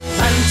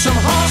Some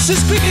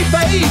horses quickly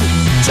fade,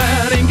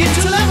 turning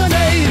into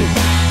lemonade.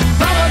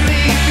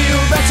 Probably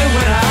feel better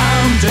when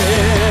I'm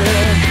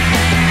dead.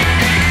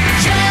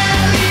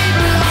 Cherry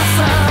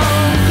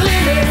blossom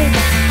clinic.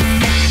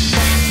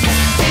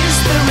 Is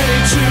there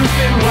any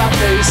truth in what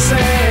they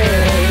say?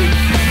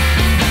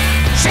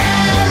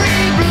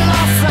 Cherry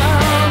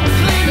blossom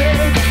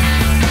clinic.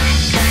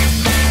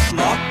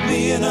 Lock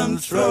me in and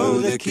throw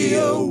the key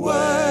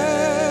away.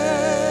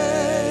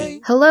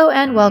 Hello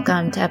and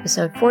welcome to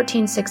episode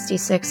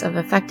 1466 of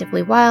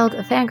Effectively Wild,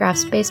 a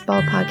Fangraphs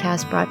baseball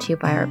podcast brought to you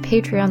by our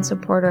Patreon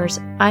supporters.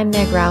 I'm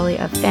Meg Rowley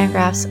of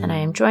Fangraphs, and I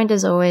am joined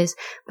as always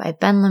by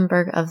Ben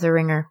Lindbergh of The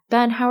Ringer.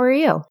 Ben, how are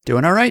you?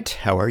 Doing all right.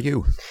 How are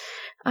you?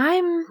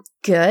 I'm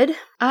good.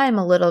 I'm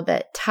a little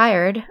bit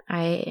tired.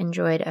 I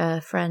enjoyed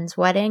a friend's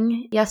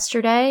wedding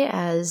yesterday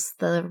as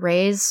the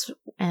Rays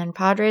and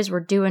Padres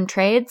were doing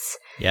trades.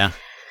 Yeah.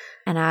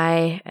 And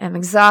I am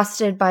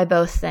exhausted by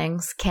both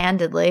things,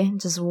 candidly,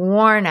 just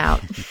worn out.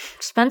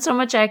 Spent so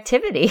much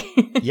activity.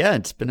 Yeah,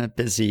 it's been a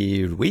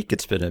busy week.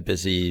 It's been a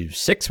busy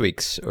 6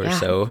 weeks or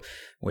so,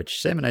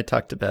 which Sam and I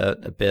talked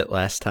about a bit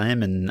last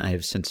time, and I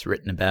have since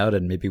written about,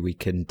 and maybe we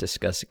can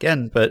discuss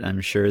again. But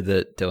I'm sure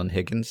that Dylan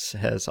Higgins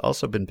has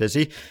also been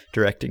busy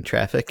directing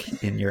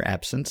traffic in your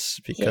absence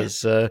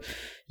because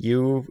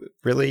you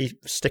really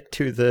stick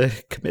to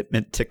the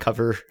commitment to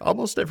cover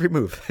almost every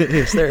move.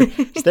 Is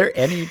there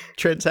any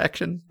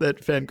transaction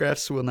that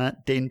Fangraphs will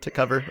not deign to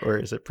cover, or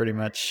is it pretty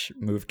much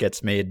move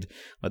gets made,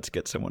 let's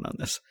get someone on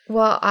this?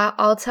 Well,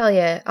 I'll tell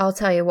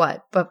you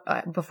what.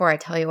 But before I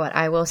tell you what,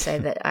 I will say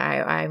that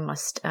I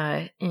must,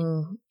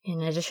 in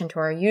addition to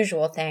our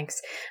usual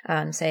thanks,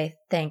 say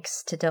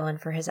thanks to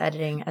Dylan for his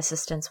editing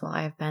assistance while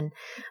I have been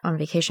on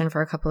vacation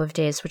for a couple of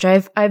days, which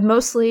I have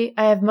mostly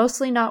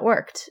not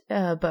worked,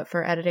 but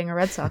for editing a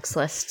Red Sox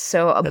list.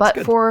 So, but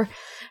good. For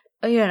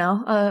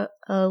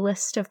a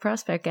list of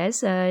prospect guys,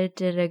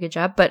 did a good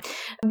job. But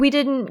we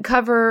didn't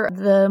cover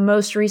the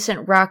most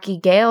recent Rocky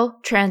Gale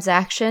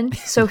transaction,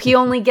 so he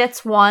only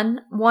gets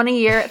one a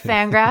year at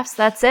Fangraphs.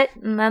 That's it,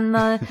 and then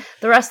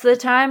the rest of the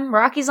time,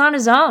 Rocky's on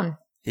his own.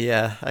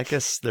 Yeah, I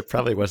guess there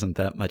probably wasn't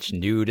that much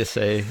new to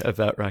say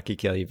about Rocky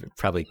Gale. You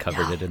probably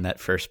covered it in that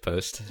first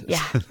post.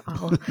 Yeah,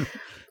 all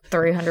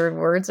 300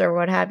 words or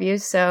what have you.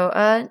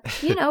 So,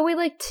 we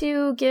like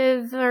to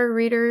give our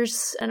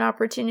readers an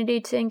opportunity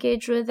to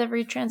engage with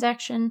every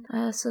transaction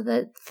so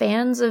that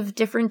fans of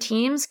different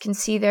teams can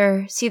see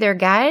their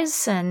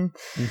guys, and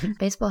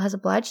baseball has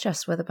obliged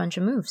us with a bunch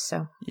of moves.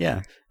 So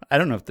yeah, I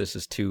don't know if this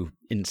is too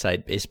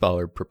inside baseball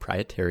or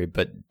proprietary,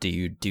 but do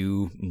you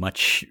do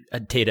much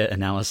data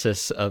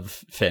analysis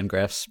of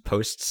Fangraphs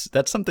posts?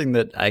 That's something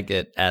that I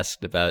get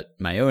asked about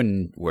my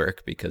own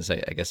work because I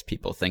guess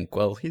people think,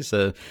 well, he's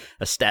a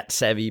stat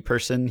savvy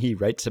person. He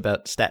writes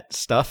about stat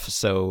stuff,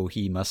 so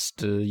he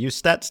must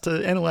use stats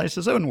to analyze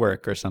his own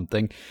work or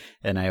something.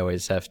 And I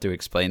always have to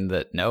explain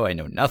that, no, I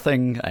know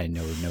nothing. I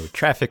know no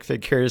traffic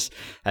figures.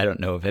 I don't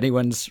know if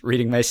anyone's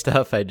reading my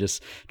stuff. I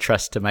just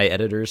trust to my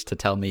editors to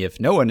tell me if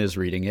no one is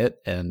reading it.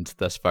 And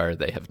thus far,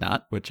 they have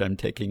not, which I'm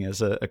taking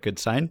as a good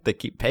sign. They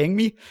keep paying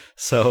me.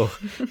 So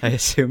I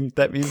assume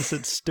that means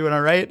it's doing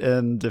all right.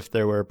 And if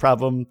there were a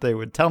problem, they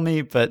would tell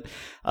me. But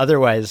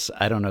otherwise,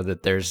 I don't know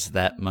that there's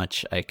that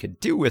much I could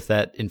do with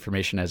that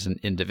information as an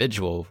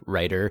individual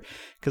writer,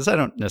 because I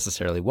don't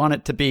necessarily want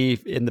it to be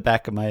in the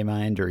back of my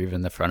mind or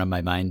even the front of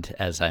my mind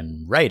as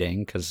I'm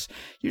writing, because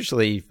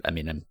usually,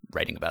 I'm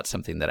writing about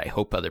something that I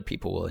hope other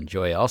people will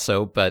enjoy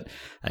also, but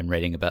I'm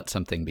writing about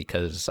something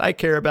because I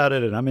care about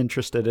it and I'm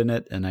interested in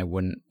it, and I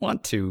wouldn't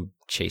want to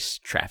chase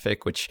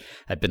traffic, which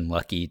I've been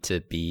lucky to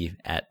be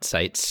at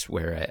sites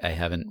where I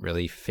haven't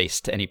really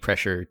faced any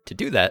pressure to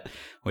do that,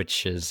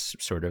 which is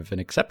sort of an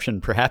exception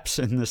perhaps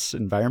in this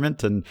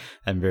environment, and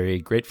I'm very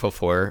grateful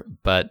for.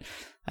 But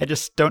I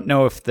just don't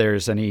know if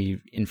there's any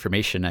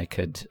information I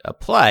could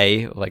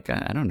apply. Like,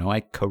 I don't know, I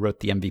co-wrote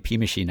the MVP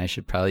machine. I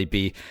should probably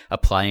be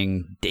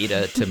applying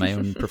data to my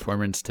own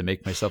performance to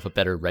make myself a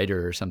better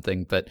writer or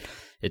something. But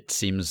it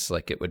seems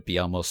like it would be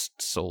almost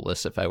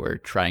soulless if I were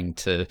trying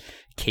to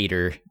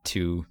cater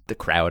to the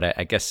crowd.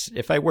 I guess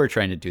if I were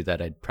trying to do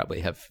that, I'd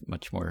probably have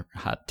much more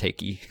hot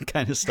takey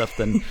kind of stuff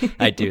than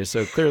I do.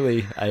 So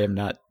clearly I am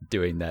not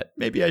doing that.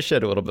 Maybe I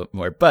should a little bit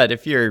more. But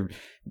if you're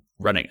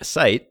running a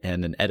site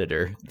and an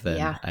editor,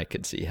 then I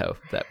could see how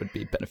that would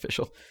be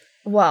beneficial.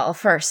 Well,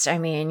 first,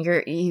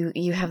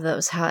 you have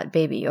those hot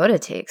Baby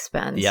Yoda takes,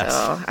 Ben. Yes.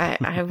 So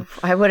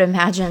I would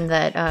imagine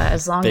that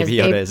as long as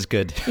Baby Yoda is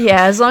good.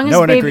 Yeah, as long as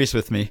no one agrees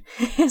with me.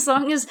 As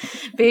long as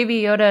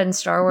Baby Yoda and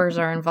Star Wars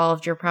are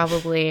involved, you're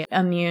probably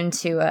immune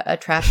to a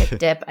traffic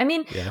dip.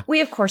 We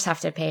of course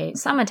have to pay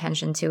some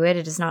attention to it.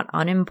 It is not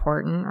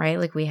unimportant, right?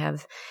 Like we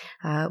have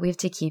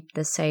to keep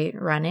the site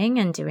running,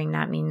 and doing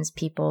that means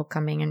people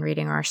coming and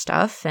reading our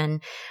stuff,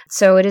 and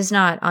so it is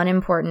not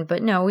unimportant.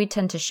 But no, we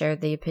tend to share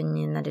the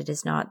opinion that it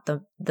is not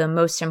the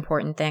most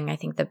important thing. I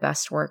think the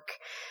best work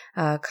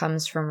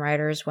comes from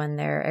writers when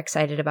they're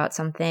excited about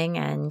something.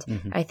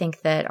 And I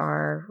think that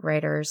our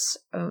writers,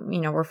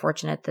 we're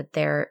fortunate that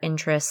their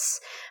interests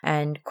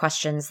and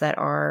questions that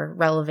are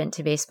relevant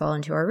to baseball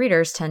and to our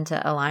readers tend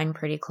to align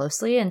pretty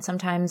closely. And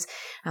sometimes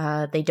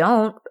they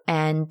don't.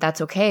 And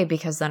that's okay,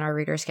 because then our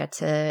readers get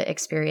to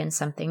experience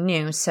something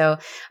new. So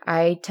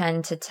I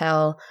tend to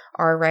tell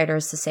our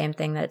writers the same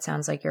thing that it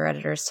sounds like your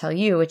editors tell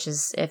you, which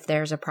is if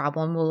there's a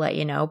problem, we'll let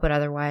you know, but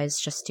otherwise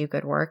just do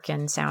good work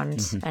and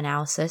sound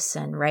analysis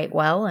and write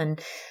well.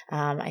 And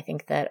I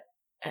think that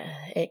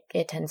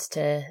it tends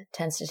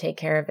to take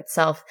care of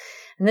itself.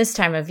 And this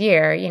time of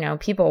year,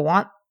 people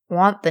want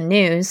the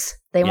news.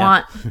 They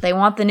want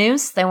the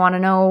news. They want to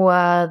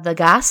know the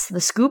gas, the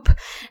scoop.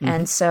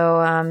 And so,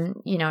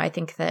 I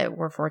think that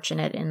we're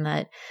fortunate in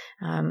that,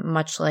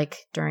 much like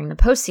during the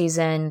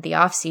postseason, the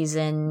off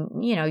season,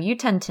 you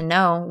tend to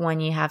know when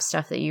you have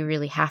stuff that you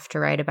really have to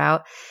write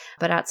about.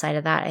 But outside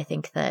of that, I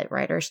think that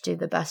writers do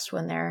the best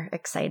when they're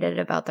excited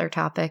about their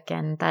topic,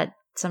 and that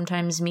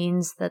sometimes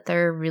means that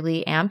they're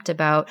really amped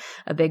about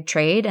a big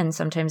trade, and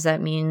sometimes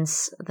that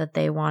means that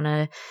they want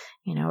to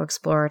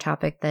explore a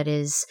topic that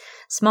is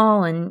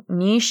small and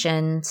niche.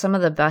 And some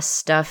of the best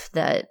stuff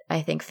that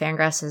I think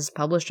Fangraphs has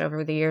published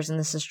over the years, and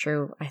this is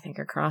true, I think,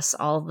 across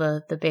all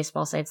the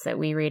baseball sites that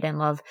we read and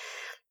love,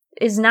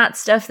 is not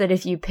stuff that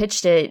if you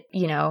pitched it,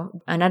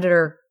 an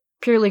editor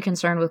purely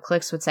concerned with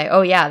clicks would say,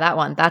 oh yeah, that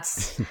one,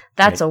 that's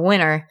right. A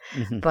winner.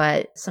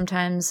 But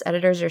sometimes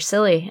editors are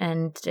silly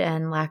and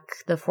lack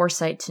the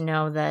foresight to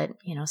know that,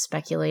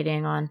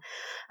 speculating on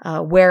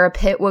where a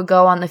pit would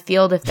go on the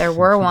field if there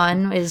were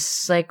one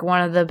is like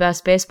one of the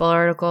best baseball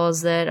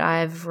articles that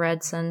I've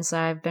read since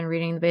I've been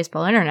reading the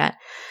baseball internet.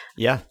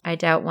 Yeah. I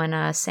doubt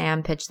when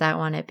Sam pitched that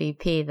one at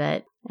BP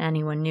that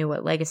anyone knew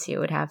what legacy it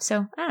would have.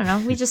 So I don't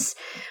know. We just,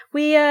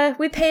 we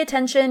pay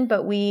attention,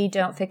 but we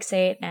don't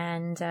fixate.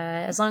 And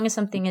as long as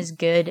something is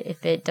good,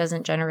 if it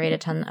doesn't generate a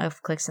ton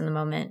of clicks in the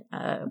moment,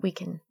 we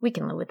can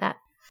live with that.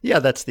 Yeah,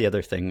 that's the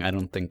other thing. I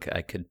don't think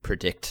I could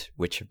predict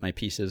which of my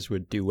pieces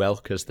would do well,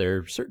 because there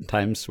are certain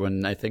times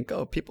when I think,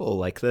 oh, people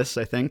like this,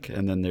 I think,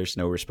 and then there's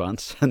no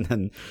response. And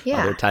then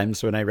other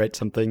times when I write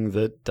something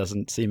that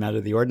doesn't seem out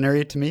of the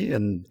ordinary to me,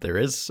 and there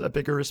is a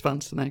bigger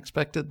response than I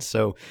expected.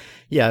 So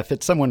yeah, if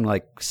it's someone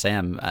like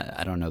Sam,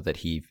 I don't know that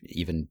he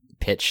even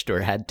pitched or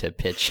had to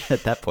pitch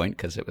at that point,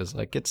 because it was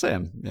like, it's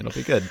Sam, it'll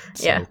be good.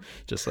 So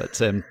just let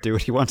Sam do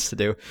what he wants to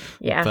do.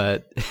 Yeah.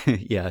 But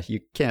yeah, you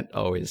can't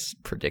always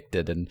predict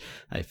it, and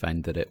I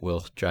find that it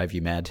will drive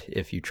you mad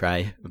if you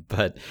try.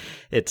 But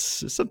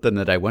it's something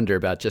that I wonder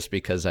about, just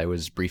because I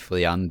was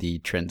briefly on the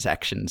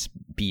transactions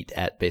beat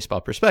at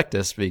Baseball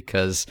Prospectus,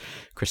 because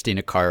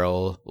Christina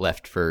Carl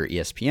left for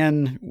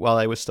ESPN while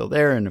I was still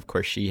there, and of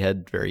course she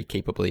had very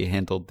capably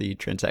handled the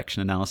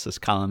transaction analysis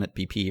column at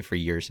BP for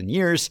years and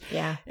years.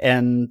 Yeah.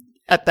 And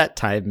at that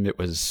time, it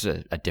was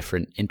a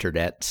different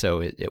internet, so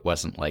it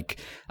wasn't like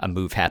a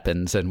move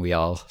happens and we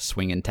all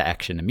swing into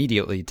action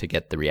immediately to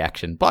get the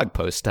reaction blog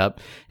post up.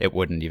 It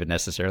wouldn't even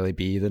necessarily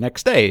be the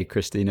next day.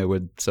 Christina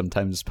would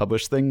sometimes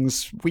publish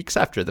things weeks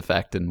after the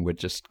fact and would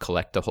just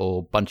collect a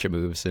whole bunch of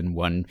moves in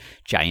one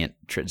giant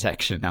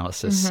transaction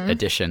analysis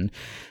edition.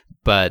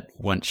 But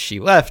once she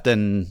left,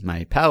 and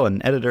my pal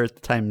and editor at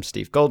the time,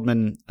 Steve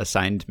Goldman,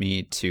 assigned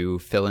me to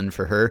fill in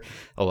for her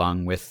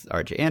along with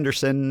RJ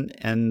Anderson,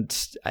 and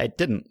I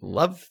didn't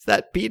love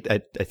that beat.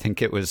 I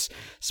think it was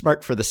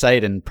smart for the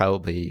site and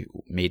probably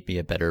made me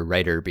a better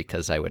writer,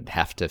 because I would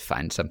have to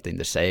find something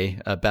to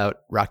say about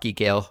Rocky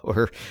Gale,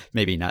 or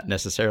maybe not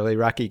necessarily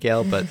Rocky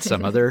Gale, but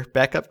some other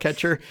backup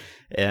catcher.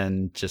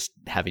 And just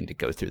having to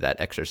go through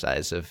that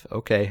exercise of,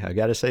 okay, I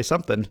got to say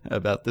something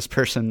about this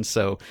person.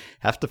 So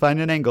have to find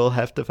an angle,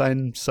 have to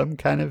find some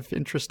kind of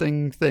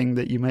interesting thing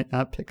that you might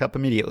not pick up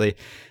immediately.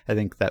 I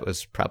think that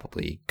was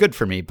probably good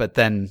for me. But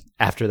then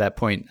after that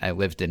point, I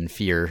lived in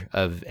fear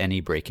of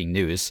any breaking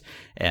news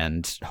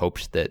and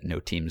hoped that no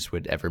teams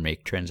would ever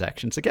make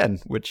transactions again,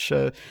 which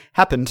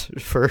happened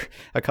for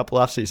a couple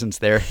off seasons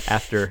there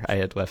after I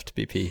had left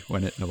BP,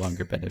 when it no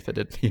longer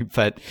benefited me.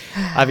 But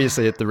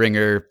obviously at The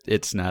Ringer,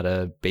 it's not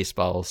a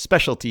baseball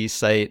specialty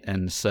site,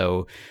 and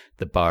so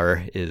the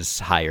bar is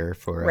higher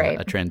for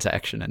a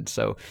transaction, and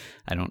so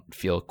I don't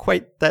feel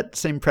quite that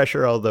same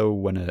pressure, although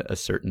when a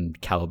certain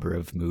caliber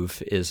of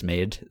move is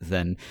made,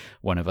 then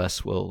one of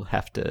us will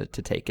have to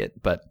take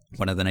it. But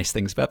one of the nice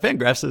things about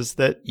Fangraphs is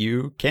that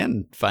you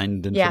can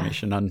find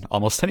information on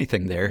almost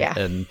anything there.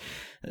 And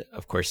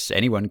of course,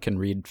 anyone can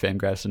read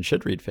Fangraphs and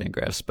should read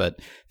Fangraphs, but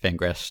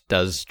Fangraphs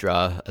does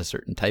draw a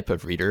certain type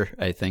of reader,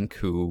 I think,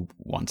 who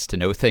wants to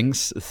know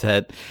things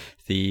that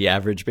the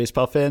average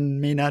baseball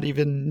fan may not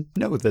even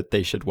know that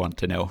they should want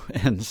to know.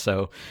 And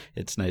so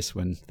it's nice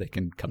when they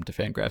can come to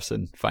Fangraphs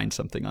and find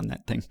something on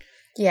that thing.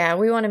 Yeah,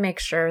 we want to make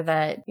sure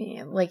that,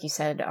 like you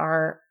said,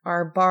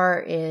 our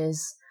bar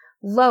is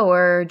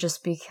lower,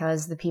 just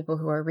because the people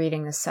who are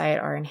reading the site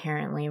are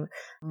inherently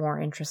more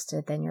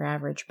interested than your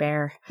average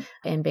bear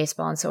in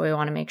baseball. And so we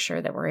want to make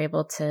sure that we're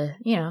able to,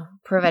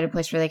 provide a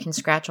place where they can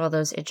scratch all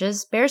those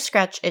itches. Bears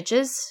scratch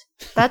itches.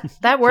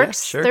 That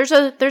works. Yeah,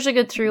 sure. There's a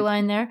good through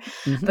line there.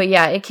 Mhm. But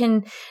yeah,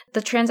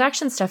 the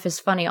transaction stuff is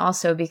funny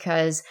also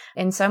because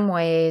in some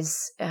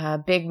ways,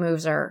 big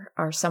moves are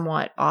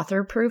somewhat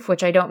author proof,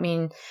 which I don't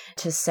mean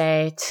to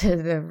say to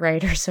the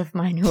writers of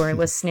mine who are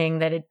listening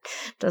that it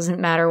doesn't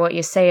matter what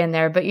you say in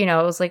there. But, it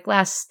was like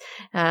last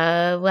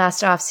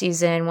off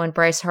season when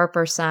Bryce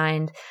Harper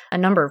signed, a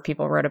number of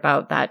people wrote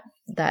about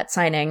that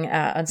signing,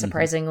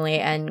 unsurprisingly,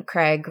 and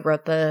Craig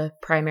wrote the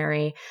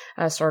primary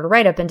sort of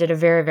write-up and did a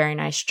very, very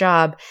nice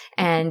job.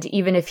 And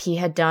even if he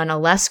had done a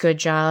less good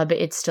job,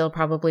 it still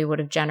probably would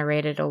have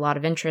generated a lot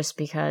of interest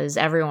because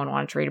everyone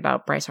wanted to read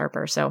about Bryce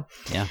Harper. So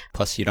Yeah.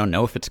 Plus, you don't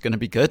know if it's going to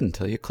be good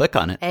until you click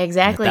on it.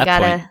 exactly, And at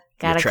that point,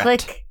 gotta you're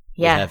trapped. click.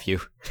 We Yeah. have you.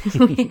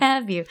 We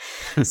have you.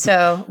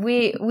 So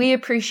we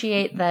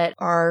appreciate that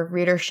our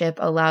readership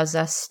allows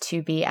us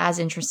to be as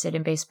interested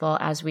in baseball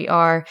as we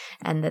are,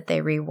 and that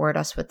they reward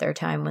us with their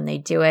time when they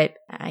do it.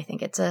 I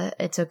think it's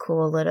a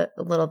cool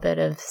little bit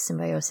of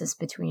symbiosis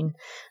between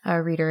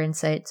reader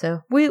insight.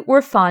 So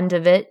we're fond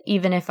of it,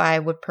 even if I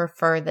would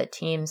prefer that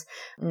teams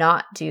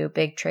not do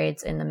big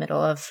trades in the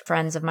middle of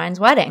friends of mine's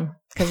wedding,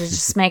 because it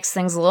just makes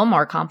things a little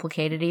more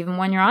complicated even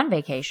when you're on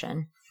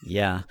vacation.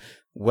 Yeah.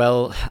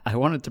 Well, I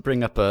wanted to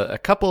bring up a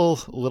couple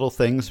little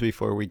things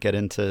before we get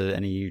into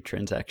any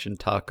transaction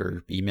talk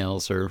or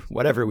emails or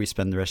whatever we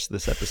spend the rest of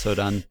this episode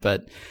on.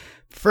 But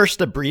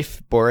first, a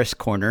brief Boris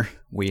corner.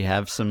 We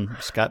have some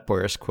Scott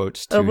Boras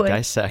quotes to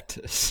dissect.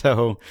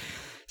 So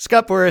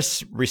Scott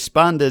Boras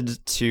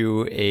responded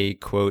to a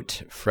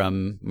quote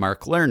from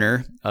Mark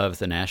Lerner of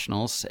the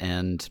Nationals,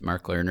 and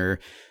Mark Lerner,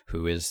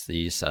 who is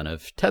the son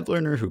of Ted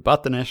Lerner, who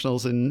bought the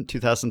Nationals in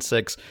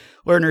 2006.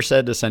 Lerner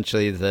said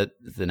essentially that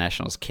the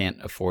Nationals can't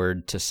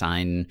afford to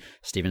sign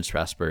Steven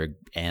Strasburg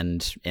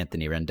and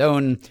Anthony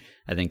Rendon.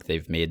 I think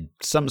they've made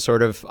some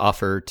sort of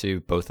offer to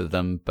both of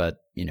them, but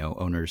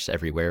owners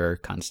everywhere are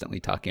constantly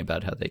talking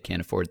about how they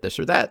can't afford this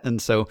or that, and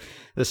so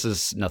this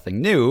is nothing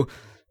new.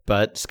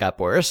 But Scott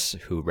Boras,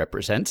 who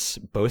represents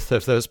both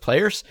of those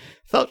players,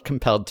 felt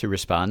compelled to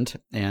respond,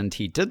 and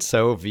he did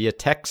so via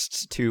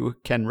texts to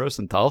Ken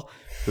Rosenthal,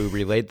 who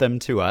relayed them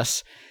to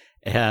us.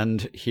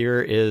 And here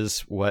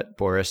is what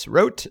Boras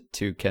wrote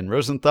to Ken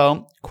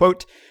Rosenthal.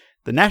 Quote,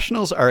 "The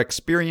Nationals are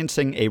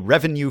experiencing a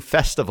revenue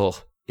festival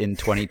in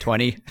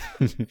 2020.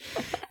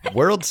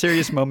 World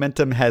Series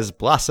momentum has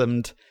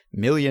blossomed,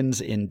 millions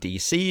in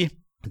DC."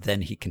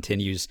 Then he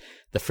continues,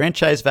 "The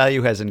franchise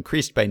value has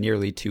increased by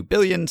nearly $2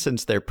 billion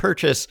since their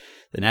purchase.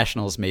 The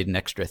Nationals made an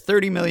extra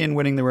 $30 million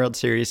winning the World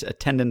Series.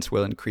 Attendance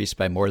will increase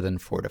by more than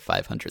 400,000 to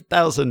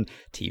 500,000.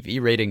 TV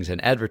ratings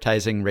and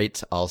advertising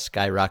rates all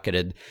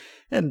skyrocketed."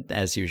 And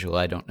as usual,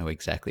 I don't know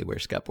exactly where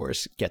Scott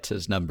Boras gets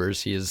his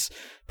numbers. He is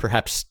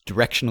perhaps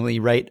directionally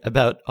right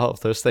about all of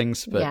those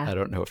things, but Yeah. I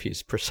don't know if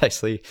he's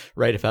precisely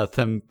right about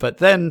them. But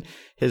then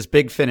his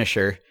big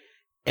finisher: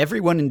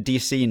 "Everyone in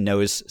DC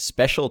knows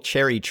special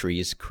cherry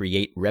trees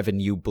create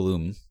revenue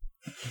bloom."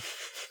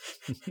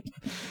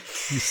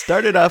 He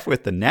started off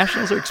with "The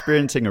Nationals are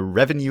experiencing a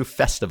revenue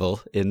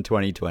festival in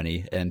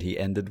 2020," and he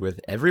ended with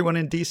 "Everyone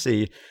in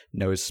DC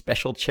knows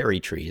special cherry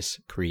trees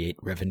create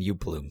revenue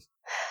bloom."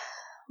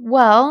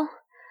 Well,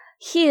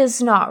 he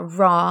is not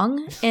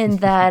wrong in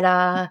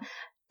that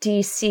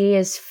DC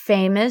is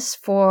famous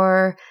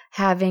for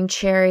having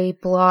cherry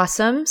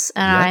blossoms,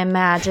 and Yep. I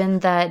imagine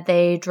that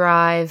they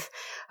drive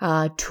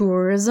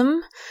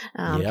tourism.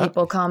 Yep.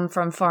 People come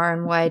from far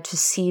and wide to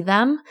see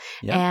them.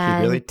 Yeah,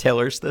 And he really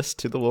tailors this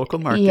to the local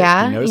market.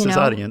 Yeah, he knows you his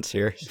know, audience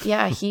here.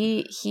 yeah,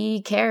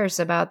 he cares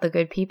about the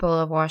good people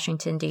of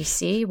Washington,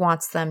 D.C.,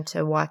 wants them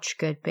to watch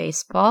good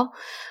baseball.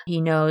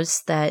 He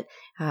knows that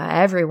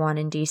everyone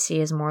in D.C.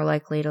 is more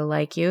likely to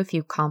like you if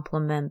you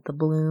compliment the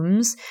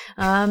blooms.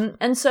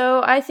 And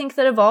so I think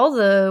that of all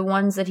the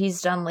ones that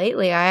he's done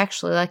lately, I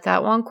actually like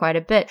that one quite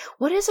a bit.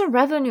 What is a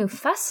revenue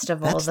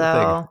festival, That's the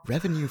though? thing.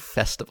 Revenue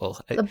festival.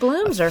 The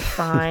blooms are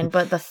fine,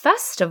 but the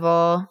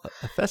festival,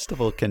 A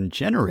festival can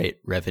generate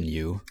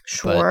revenue.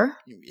 sure.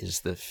 But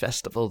is the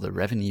festival the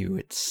revenue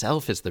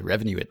itself? Is the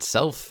revenue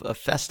itself a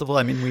festival?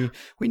 I mean,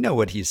 we know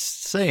what he's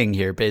saying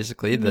here,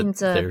 basically, that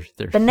means a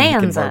they're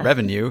bonanza. making more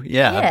revenue.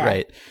 Yeah, Yeah.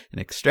 right. An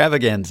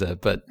extravaganza,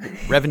 but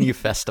revenue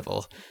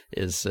festival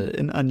is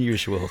an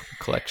unusual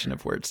collection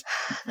of words.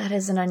 That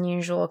is an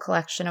unusual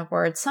collection of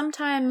words.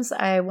 Sometimes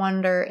I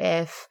wonder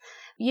if,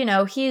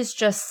 he's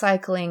just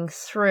cycling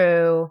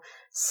through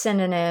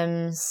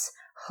synonyms,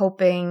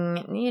 hoping,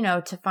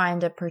 to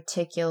find a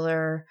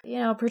particular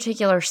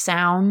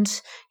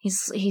sound.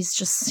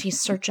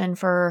 He's searching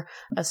for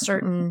a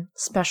certain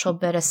special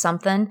bit of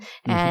something.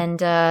 Mm-hmm.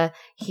 And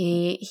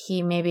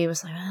he maybe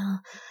was like,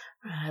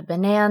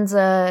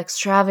 bonanza,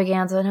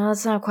 extravaganza. No,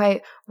 that's not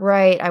quite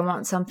right. I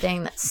want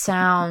something that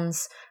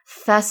sounds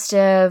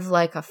festive,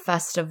 like a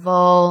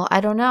festival. I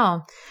don't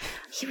know.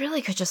 He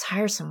really could just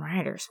hire some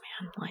writers,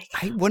 man.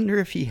 I wonder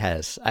if he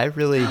has. I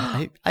really,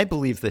 I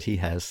believe that he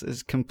has.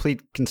 It's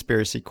complete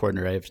conspiracy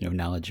corner. I have no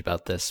knowledge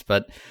about this,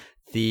 but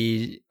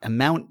the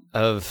amount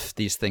of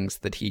these things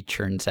that he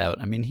churns out,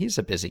 I mean, he's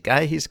a busy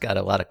guy. He's got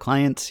a lot of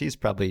clients. He's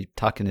probably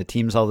talking to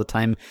teams all the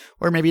time,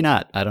 or maybe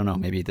not. I don't know.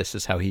 Maybe this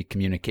is how he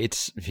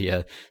communicates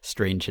via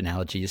strange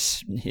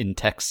analogies in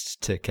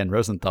text to Ken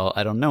Rosenthal.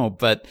 I don't know.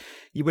 But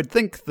you would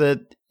think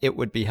that it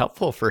would be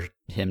helpful for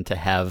him to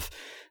have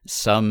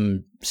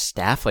some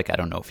staff. Like, I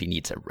don't know if he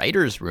needs a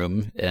writer's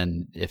room,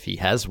 and if he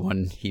has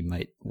one, he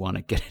might want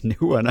to get a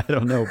new one. I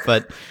don't know,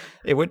 but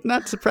it would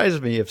not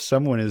surprise me if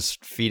someone is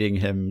feeding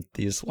him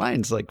these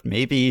lines. Like,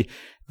 maybe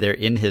they're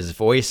in his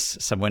voice,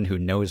 someone who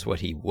knows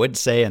what he would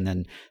say and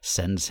then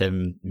sends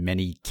him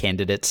many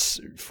candidates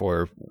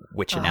for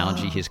which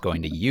analogy he's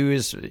going to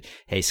use.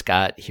 Hey,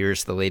 Scott,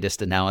 here's the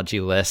latest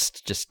analogy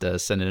list. Just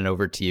send it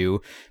over to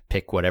you.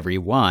 Pick whatever you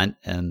want.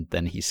 And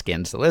then he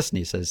scans the list and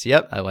he says,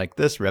 yep, I like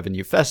this.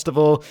 Revenue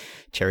Festival,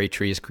 cherry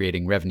trees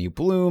creating revenue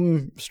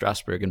bloom,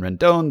 Strasbourg and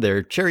Rendon,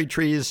 they're cherry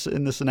trees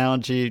in this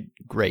analogy.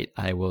 Great.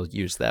 I will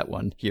use that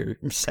one. Here,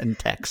 send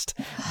text.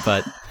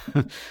 But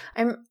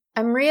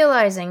I'm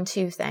realizing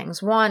two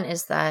things. One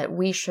is that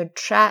we should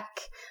check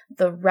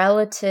the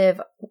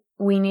relative.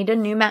 We need a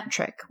new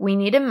metric. We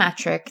need a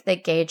metric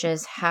that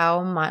gauges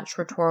how much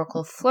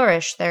rhetorical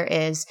flourish there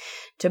is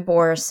to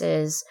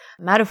Boris's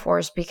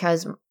metaphors,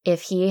 because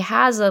if he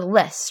has a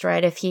list,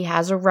 right, if he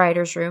has a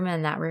writer's room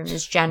and that room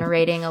is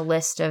generating a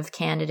list of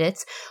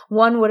candidates,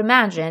 one would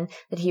imagine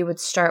that he would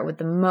start with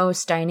the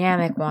most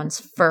dynamic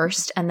ones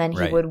first, and then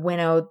he would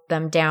winnow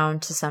them down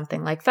to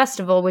something like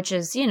Festival, which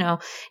is, you know,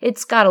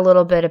 it's got a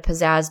little bit of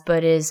pizzazz,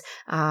 but is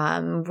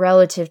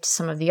relative to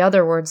some of the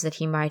other words that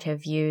he might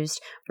have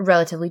used,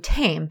 relatively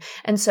tame.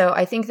 And so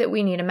I think that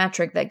we need a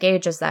metric that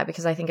gauges that,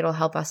 because I think it'll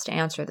help us to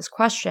answer this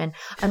question.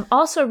 I'm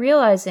also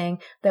realizing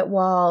that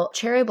while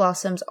cherry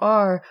blossoms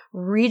are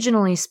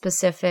regionally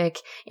specific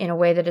in a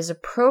way that is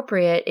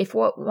appropriate, if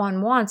what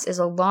one wants is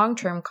a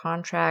long-term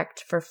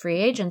contract for free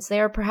agents,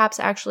 they are perhaps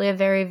actually a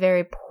very,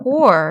 very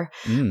poor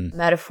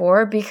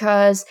metaphor,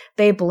 because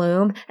they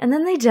bloom and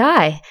then they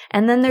die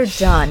and then they're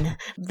done.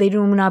 They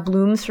do not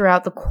bloom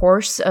throughout the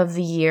course of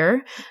the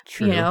year.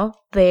 True. You know,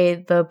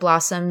 the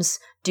blossoms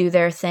do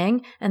their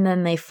thing, and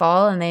then they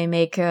fall and they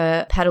make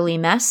a petally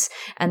mess,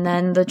 and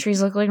then the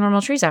trees look like normal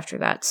trees after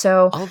that.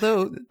 So,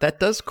 although that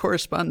does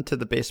correspond to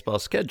the baseball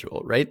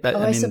schedule, right?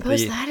 I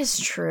suppose that is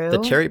true.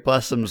 The cherry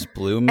blossoms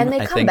bloom, and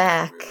they come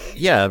back.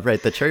 Yeah,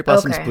 right. The cherry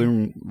blossoms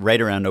bloom right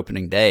around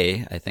opening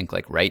day. I think,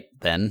 like, right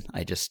then.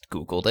 I just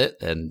Googled it,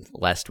 and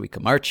last week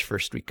of March,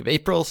 first week of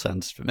April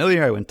sounds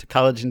familiar. I went to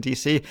college in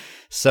DC,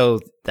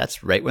 so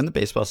that's right when the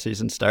baseball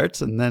season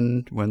starts. And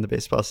then when the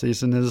baseball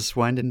season is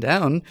winding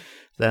down,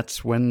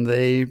 that's when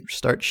they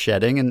start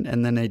shedding,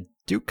 and then they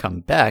do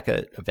come back.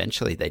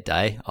 Eventually they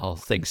die, all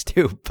things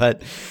do.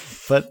 But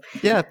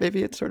yeah,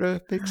 maybe it sort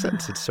of makes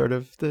sense. It's sort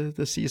of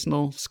the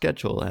seasonal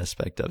schedule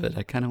aspect of it.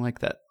 I kind of like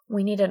that.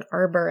 We need an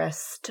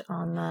arborist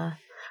on the...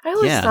 I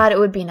always thought it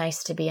would be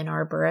nice to be an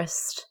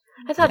arborist.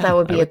 I thought that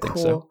would be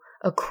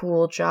a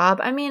cool job.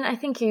 I mean, I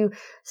think you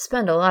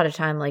spend a lot of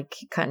time like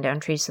cutting down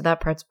trees, so that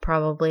part's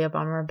probably a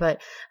bummer.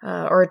 But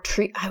or a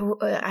tree,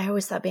 I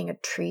always thought being a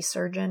tree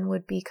surgeon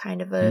would be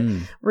kind of a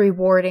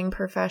rewarding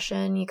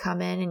profession. You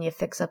come in and you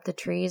fix up the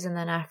trees, and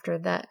then after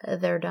that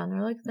they're done,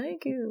 they're like,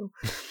 "Thank you."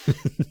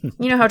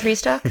 You know how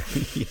trees talk?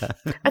 Yeah.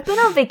 I've been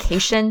on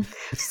vacation,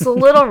 just a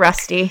little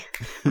rusty.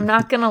 I'm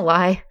not gonna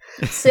lie.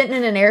 Sitting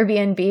in an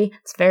Airbnb.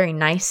 It's very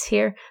nice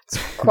here.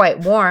 It's quite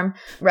warm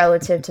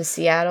relative to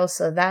Seattle,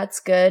 so that's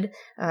good.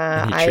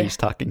 Any trees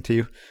talking to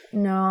you?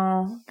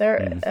 No,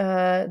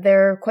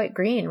 they're quite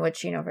green,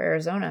 which, you know, for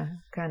Arizona,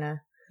 kind of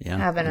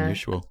having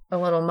a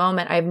little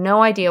moment. I have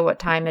no idea what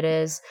time it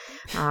is.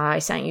 I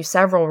sent you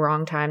several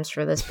wrong times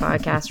for this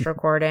podcast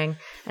recording,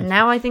 and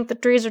now I think the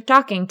trees are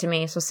talking to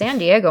me. So San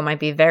Diego might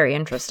be very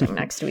interesting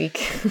next week.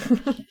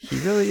 He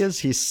really is.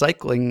 He's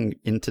cycling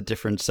into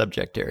different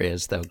subject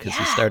areas, though, because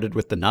he started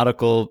with the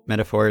nautical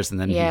metaphors, and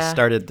then he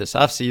started this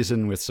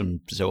off-season with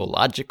some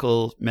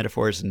zoological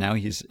metaphors, and now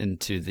he's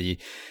into the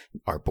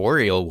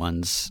arboreal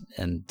ones.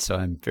 And so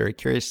I'm very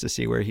curious to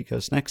see where he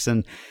goes next.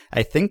 And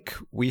I think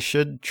we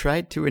should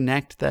try to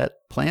enact that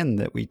plan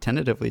that we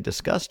tentatively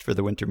discussed for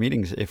the winter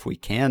meetings, if we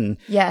can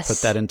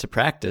put that into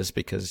practice,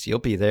 because you'll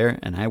be there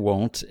and I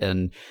won't.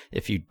 And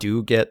if you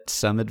do get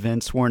some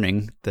advance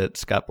warning that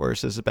Scott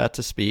Boras is about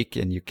to speak,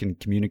 and you can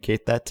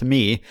communicate that to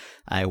me,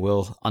 I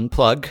will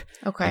unplug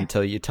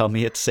until you tell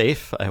me it's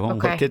safe. I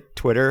won't look at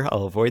Twitter.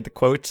 I'll avoid the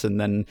quotes. And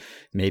then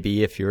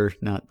maybe if you're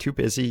not too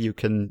busy, you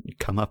can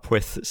come up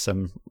with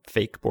some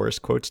fake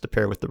Boras quotes to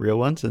pair with the real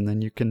ones, and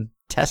then you can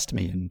test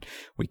me and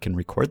we can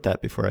record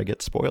that before I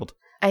get spoiled.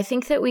 I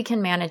think that we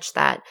can manage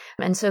that.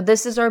 And so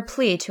this is our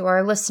plea to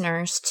our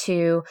listeners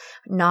to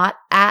not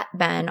at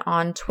Ben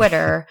on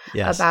Twitter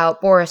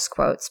about Boras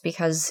quotes,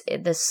 because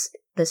this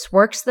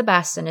works the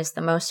best and is the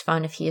most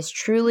fun if he is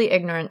truly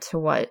ignorant to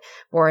what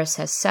Boras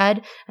has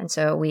said. And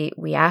so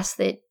we ask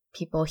that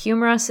people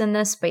humor us in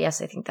this, but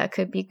yes, I think that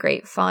could be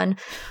great fun.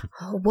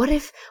 What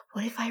if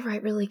I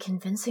write really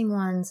convincing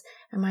ones?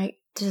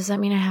 Does that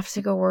mean I have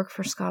to go work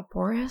for Scott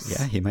Boras?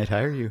 Yeah, he might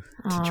hire you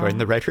to join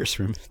the writer's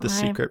room, the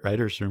secret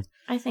writer's room.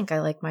 I think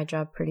I like my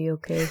job pretty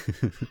okay.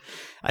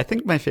 I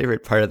think my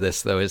favorite part of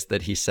this, though, is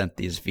that he sent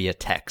these via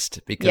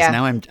text, because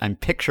now I'm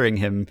picturing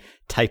him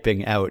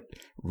typing out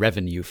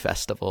Revenue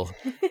Festival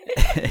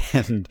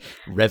and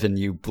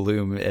Revenue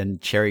Bloom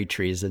and cherry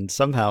trees, and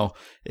somehow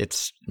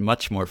it's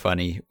much more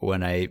funny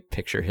when I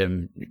picture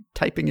him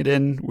typing it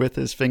in with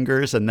his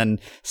fingers and then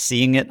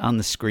seeing it on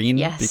the screen,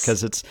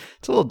 because it's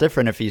a little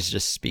different if he's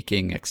just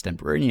speaking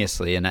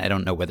extemporaneously, and I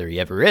don't know whether he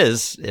ever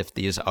is, if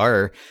these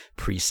are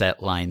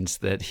preset lines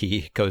that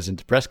he goes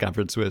into press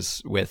conference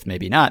with,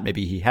 maybe not,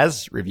 maybe he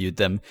has reviewed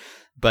them.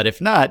 But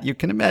if not, you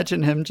can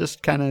imagine him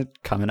just kind of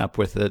coming up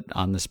with it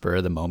on the spur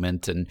of the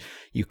moment, and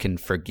you can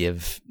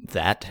forgive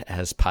that.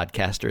 As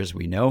podcasters,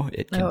 we know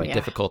it can be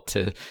difficult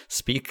to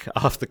speak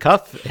off the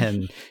cuff,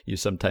 and you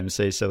sometimes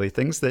say silly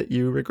things that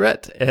you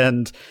regret.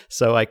 And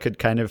so I could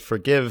kind of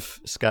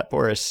forgive Scott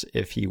Boras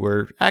if he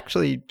were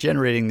actually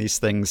generating these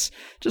things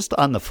just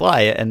on the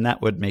fly, and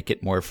that would make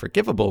it more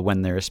forgivable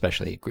when they're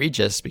especially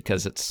egregious,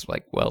 because it's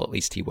like, well, at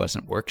least he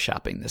wasn't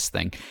workshopping this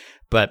thing.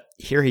 But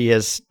here he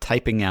is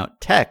typing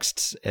out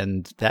texts,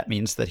 and that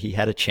means that he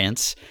had a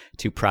chance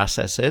to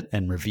process it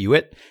and review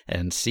it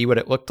and see what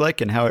it looked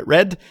like and how it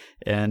read,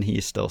 and he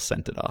still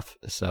sent it off.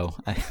 So,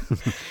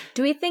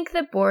 do we think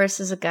that Boras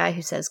is a guy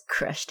who says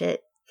 "crushed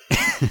it"?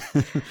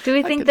 Do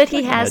we think that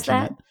he has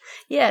that?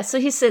 Yeah, so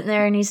he's sitting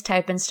there and he's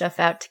typing stuff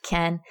out to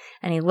Ken,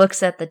 and he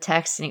looks at the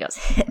text and he goes,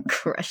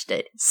 "Crushed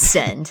it,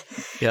 send."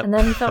 And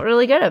then he felt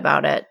really good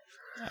about it.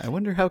 I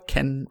wonder how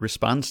Ken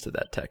responds to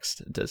that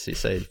text. Does he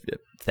say,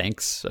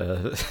 thanks?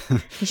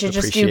 He should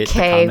just do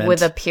K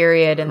with a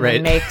period and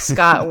then make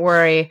Scott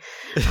worry.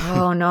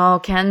 Oh no,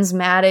 Ken's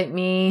mad at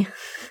me.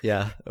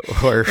 Yeah.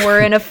 Or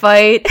we're in a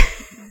fight.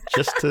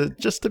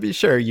 just to be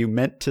sure, you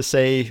meant to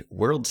say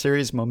World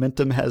Series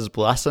momentum has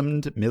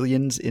blossomed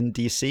millions in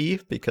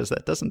DC, because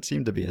that doesn't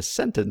seem to be a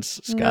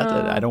sentence, Scott.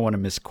 No. I don't want to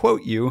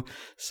misquote you.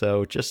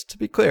 So just to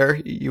be clear,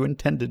 you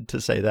intended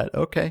to say that.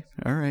 Okay.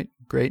 All right.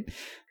 Great.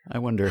 I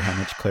wonder how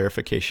much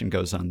clarification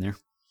goes on there.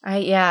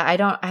 I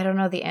don't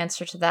know the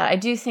answer to that. I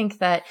do think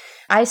that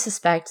I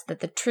suspect that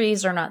the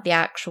trees are not the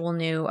actual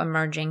new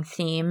emerging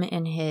theme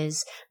in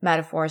his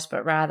metaphors,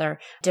 but rather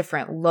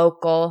different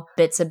local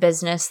bits of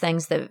business,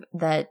 things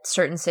that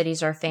certain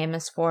cities are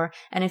famous for.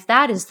 And if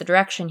that is the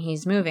direction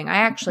he's moving, I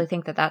actually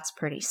think that that's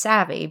pretty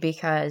savvy,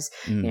 because,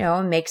 you know,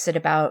 it makes it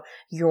about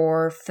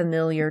your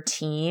familiar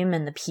team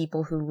and the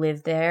people who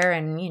live there.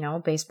 And, you know,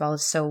 baseball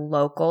is so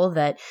local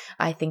that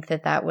I think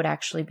that that would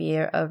actually be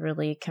a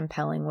really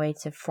compelling way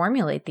to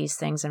formulate these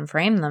things and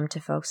frame them to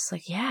folks.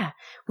 Like, yeah,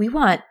 we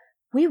want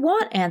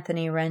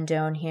Anthony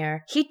Rendon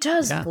here. He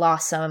does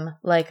blossom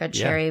like a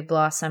cherry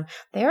blossom.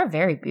 They are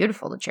very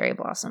beautiful, the cherry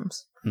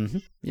blossoms. Mm-hmm.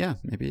 Yeah,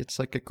 maybe it's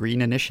like a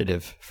green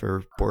initiative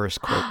for Boras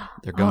Corp.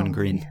 They're going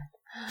green. Man.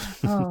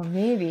 Oh,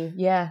 maybe.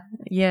 Yeah.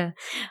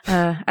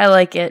 I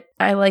like it.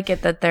 I like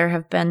it that there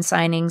have been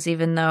signings,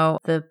 even though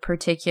the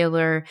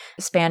particular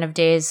span of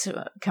days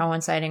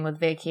coinciding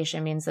with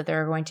vacation means that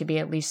there are going to be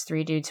at least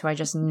 3 dudes who I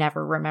just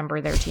never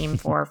remember their team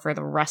for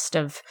the rest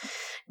of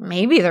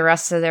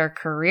their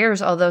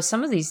careers. Although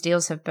some of these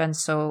deals have been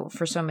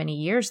for so many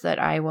years that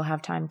I will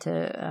have time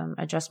to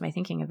adjust my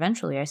thinking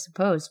eventually, I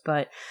suppose.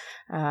 But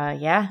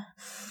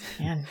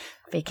man.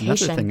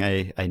 Vacation. Another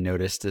thing I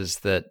noticed is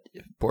that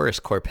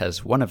Boras Corp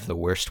has one of the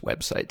worst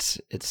websites.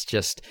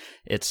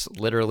 It's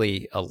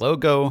literally a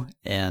logo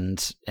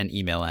and an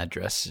email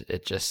address.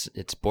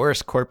 It's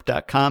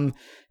borascorp.com.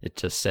 It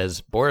just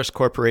says Boras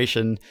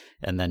Corporation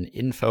and then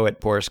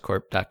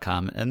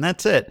info@borascorp.com. And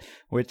that's it,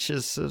 which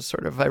is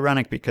sort of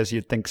ironic, because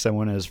you'd think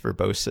someone as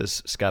verbose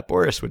as Scott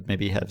Boras would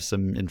maybe have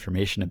some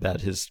information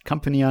about his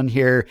company on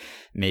here,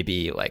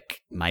 maybe like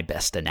my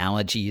best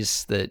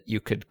analogies that you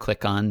could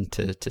click on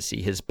to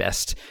see his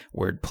best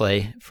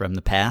wordplay from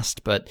the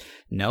past. But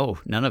no,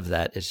 none of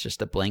that. It's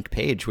just a blank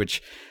page,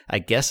 which I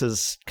guess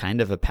is kind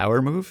of a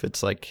power move.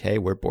 It's like, hey,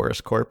 we're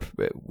Boras Corp.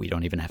 We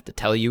don't even have to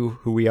tell you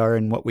who we are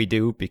and what we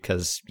do,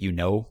 because you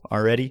know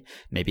already.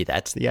 Maybe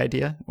that's the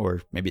idea,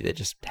 or maybe they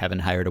just haven't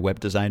hired a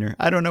web designer.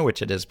 I don't know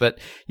which it is, but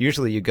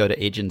usually you go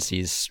to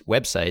agencies'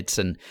 websites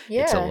and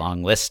it's a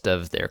long list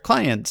of their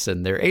clients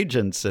and their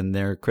agents and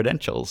their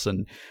credentials.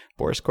 And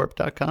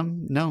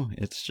borascorp.com, no,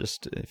 it's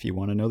just, if you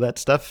want to know that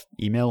stuff,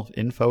 email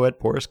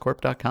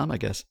info@borascorp.com, I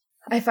guess.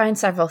 I find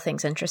several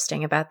things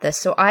interesting about this.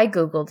 So I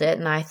Googled it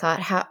and I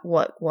thought,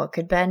 what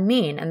could Ben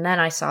mean? And then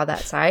I saw that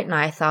site and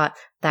I thought,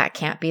 that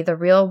can't be the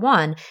real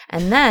one.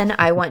 And then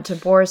I went to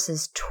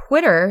Boras's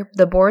Twitter,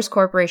 the Boras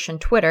Corporation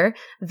Twitter,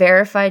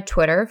 verified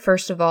Twitter.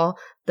 First of all,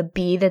 the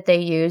B that they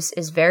use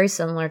is very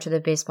similar to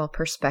the baseball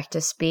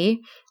prospectus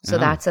B. So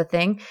that's a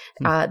thing.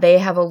 They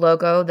have a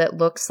logo that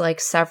looks like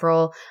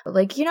several,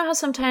 like, you know how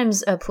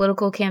sometimes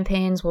political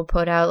campaigns will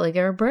put out like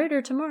a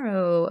brighter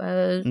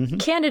tomorrow,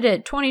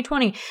 candidate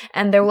 2020,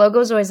 and their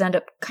logos always end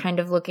up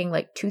kind of looking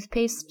like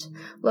toothpaste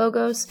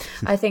logos.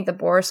 I think the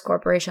Boras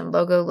Corporation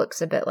logo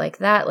looks a bit like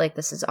that, like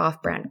this is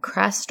off-brand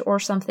crest or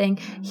something.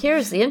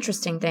 Here's the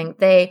interesting thing.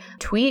 They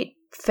tweet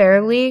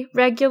fairly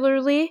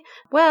regularly.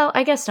 Well,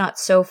 I guess not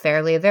so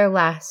fairly. Their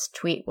last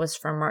tweet was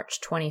from March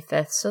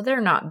 25th, so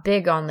they're not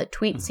big on the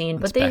tweet scene.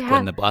 That's but they back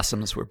when the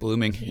blossoms were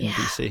blooming in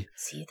DC.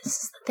 See,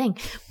 this is the thing.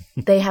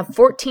 They have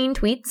 14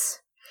 tweets.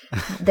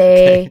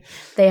 They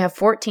have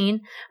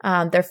 14.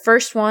 Their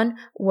first one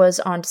was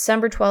on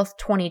December 12th,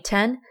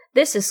 2010.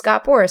 This is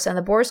Scott Boras and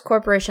the Boras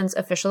Corporation's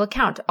official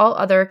account. All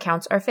other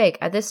accounts are fake.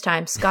 At this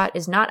time, Scott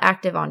is not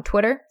active on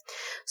Twitter.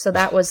 So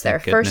that was their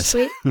first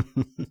tweet.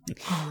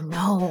 Oh,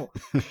 no.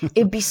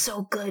 It'd be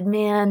so good,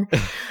 man.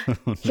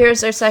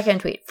 Here's their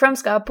second tweet. From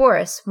Scott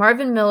Boras.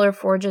 Marvin Miller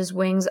forges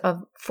wings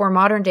for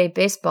modern-day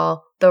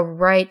baseball. The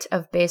right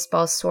of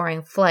baseball's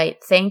soaring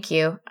flight. Thank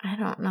you. I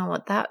don't know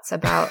what that's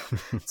about.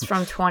 It's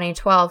from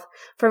 2012.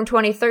 From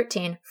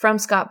 2013. From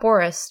Scott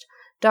Boras.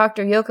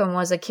 Dr. Yoakum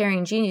was a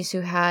caring genius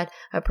who had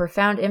a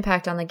profound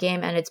impact on the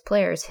game and its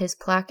players. His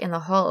plaque in the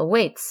hall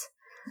awaits.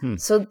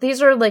 So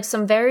these are like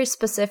some very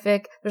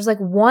specific, there's like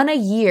one a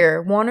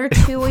year, one or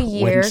two a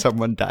year. When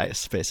someone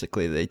dies,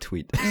 basically, they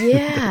tweet.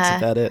 Yeah. That's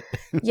about it.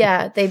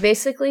 Yeah, they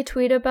basically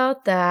tweet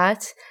about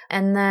that.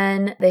 And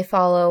then they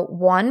follow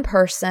one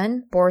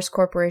person. Boras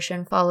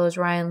Corporation follows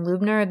Ryan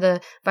Lubner,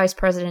 the Vice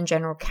President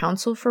General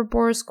Counsel for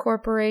Boras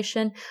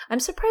Corporation. I'm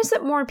surprised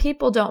that more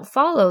people don't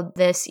follow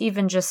this,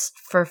 even just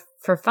for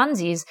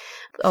funsies.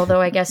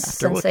 Although I guess After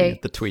since looking they...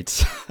 at the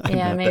tweets.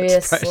 Yeah, maybe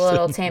it's a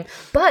little tame.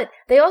 But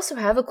they also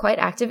have a quite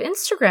active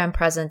Instagram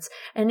presence.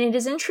 And it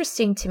is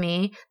interesting to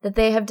me that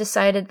they have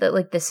decided that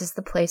like this is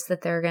the place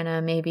that they're going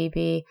to maybe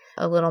be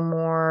a little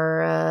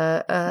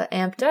more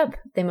amped up.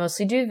 They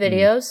mostly do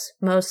videos,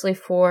 mostly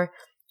for,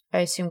 I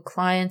assume,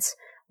 clients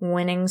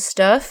winning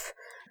stuff.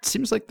 It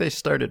seems like they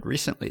started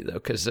recently, though,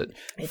 because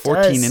 14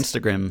 does.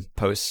 Instagram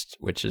posts,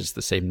 which is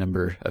the same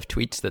number of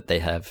tweets that they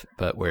have,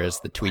 but whereas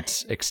the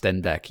tweets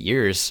extend back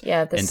years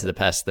into the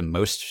past,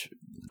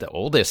 the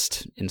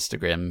oldest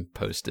Instagram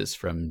post is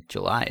from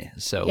July.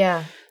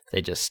 So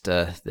they just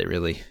they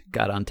really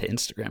got onto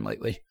Instagram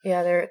lately.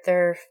 Yeah,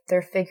 they're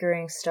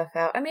figuring stuff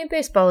out. I mean,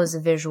 baseball is a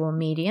visual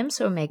medium,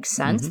 so it makes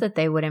sense that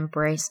they would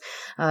embrace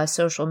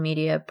social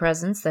media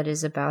presence that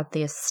is about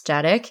the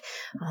aesthetic.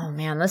 Oh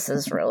man, this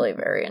is really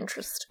very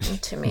interesting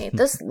to me.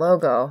 This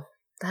logo,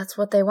 that's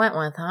what they went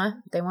with, huh?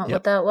 They went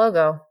with that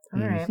logo. All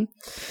right.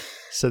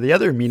 So the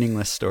other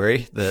meaningless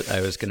story that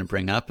I was going to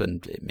bring up,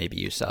 and maybe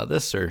you saw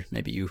this or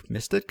maybe you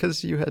missed it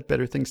because you had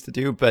better things to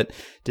do, but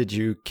did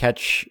you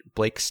catch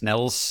Blake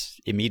Snell's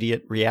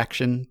immediate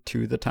reaction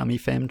to the Tommy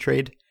Pham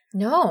trade?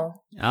 No.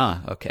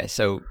 Ah, okay.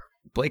 So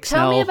Blake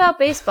Snell... Tell me about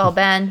baseball,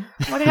 Ben.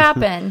 What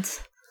happened?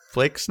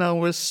 Blake Snell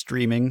was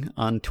streaming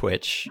on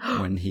Twitch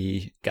when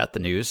he got the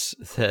news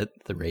that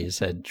the Rays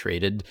had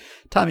traded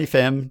Tommy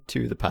Pham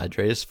to the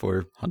Padres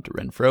for Hunter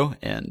Renfroe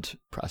and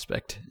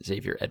prospect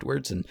Xavier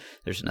Edwards. And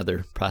there's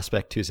another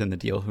prospect who's in the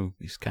deal who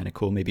is kind of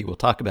cool. Maybe we'll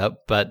talk about.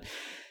 But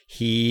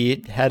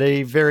he had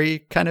a very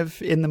kind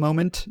of in the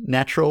moment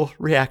natural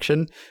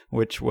reaction,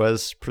 which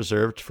was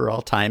preserved for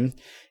all time.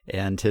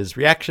 And his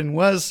reaction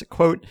was,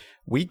 quote,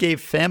 "We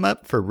gave Pham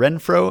up for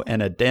Renfroe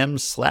and a damn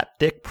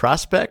slapdick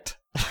prospect."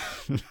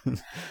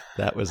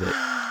 That was it.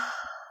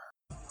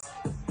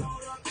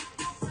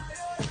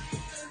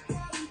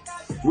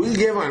 We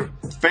giving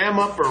Pham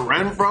up for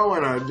Renfroe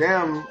and a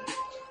damn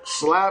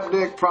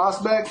slapdick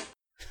prospect?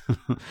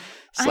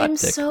 I'm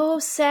so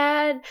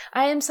sad.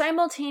 I am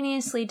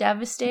simultaneously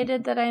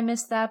devastated that I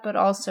missed that, but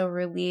also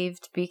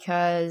relieved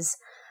because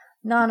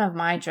none of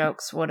my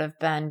jokes would have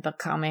been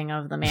becoming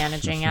of the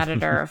managing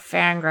editor of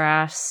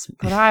Fangraphs,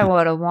 but I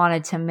would have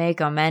wanted to make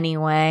them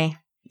anyway.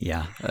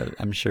 Yeah,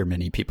 I'm sure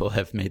many people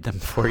have made them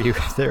for you.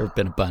 There have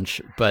been a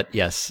bunch. But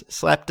yes,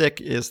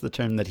 slapdick is the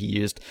term that he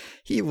used.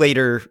 He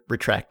later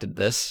retracted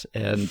this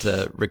and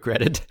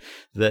regretted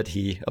that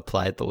he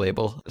applied the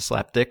label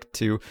slapdick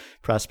to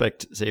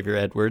prospect Xavier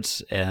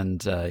Edwards.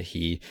 And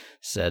he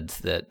said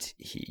that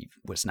he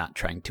was not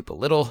trying to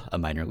belittle a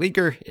minor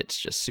leaguer. It's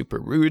just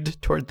super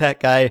rude toward that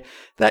guy.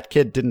 That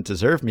kid didn't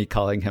deserve me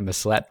calling him a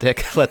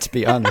slapdick, let's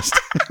be honest.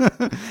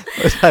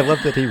 I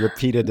love that he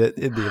repeated it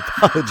in the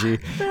apology,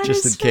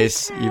 just in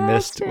case you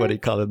missed what he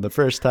called him the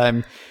first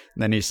time.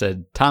 And then he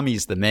said,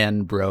 "Tommy's the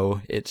man,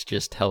 bro. It's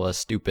just hella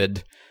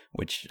stupid,"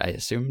 which I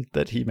assumed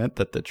that he meant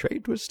that the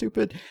trade was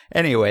stupid.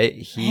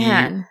 Anyway, he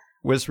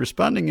was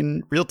responding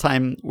in real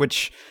time,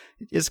 which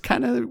is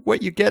kind of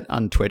what you get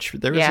on Twitch.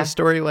 There was a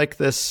story like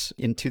this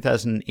in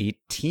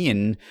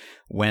 2018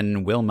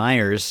 when Will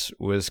Myers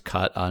was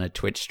caught on a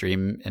Twitch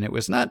stream, and it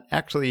was not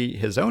actually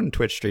his own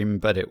Twitch stream,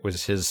 but it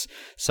was his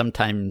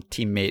sometime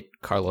teammate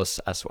Carlos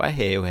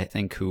Asuaje, I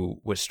think,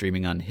 who was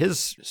streaming on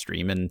his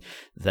stream, and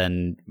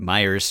then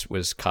Myers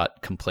was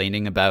caught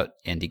complaining about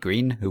Andy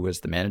Green, who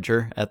was the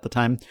manager at the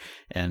time,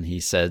 and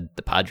he said,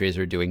 "The Padres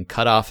are doing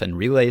cutoff and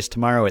relays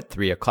tomorrow at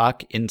 3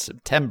 o'clock in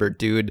September,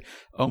 dude.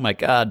 Oh my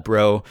God,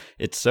 bro.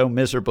 It's so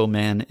miserable,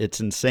 man.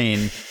 It's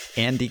insane.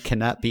 Andy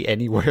cannot be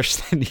any worse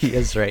than he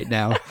is right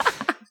now."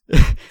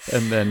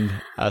 And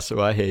then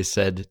Asuaje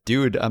said,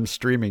 "Dude, I'm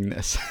streaming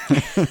this."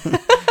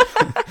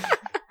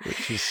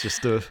 which is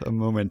just a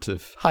moment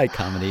of high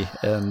comedy.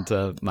 And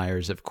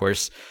Myers, of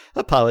course,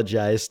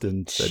 apologized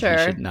and said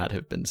he should not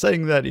have been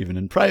saying that, even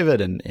in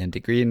private. And Andy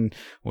Green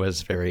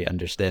was very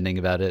understanding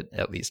about it,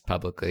 at least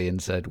publicly,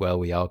 and said, well,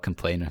 we all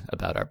complain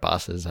about our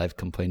bosses. I've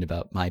complained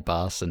about my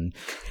boss, and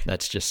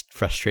that's just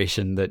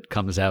frustration that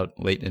comes out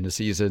late in a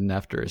season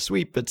after a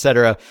sweep,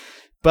 etc.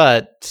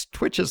 But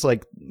Twitch is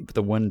like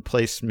the one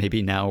place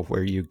maybe now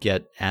where you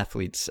get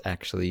athletes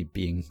actually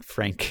being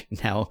frank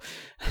now,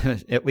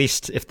 at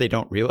least if they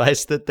don't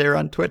realize that they're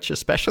on Twitch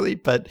especially.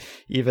 But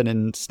even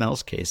in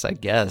Snell's case, I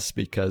guess,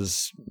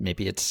 because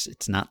maybe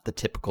it's not the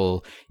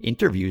typical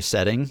interview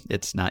setting.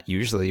 It's not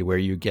usually where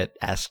you get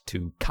asked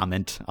to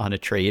comment on a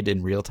trade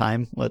in real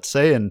time, let's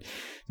say, and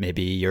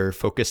maybe you're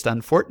focused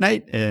on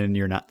Fortnite and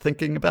you're not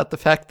thinking about the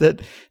fact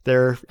that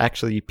there are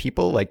actually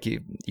people, like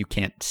you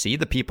can't see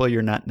the people,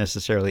 you're not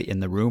necessarily in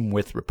the room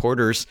with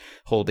reporters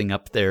holding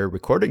up their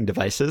recording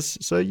devices,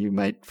 so you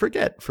might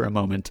forget for a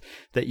moment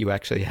that you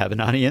actually have an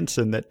audience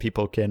and that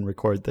people can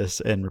record this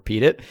and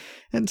repeat it.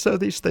 And so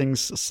these things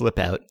slip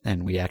out,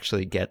 and we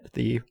actually get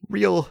the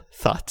real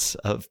thoughts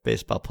of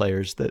baseball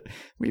players that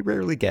we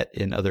rarely get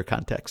in other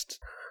contexts.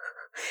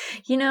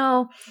 You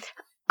know,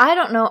 I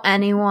don't know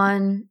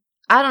anyone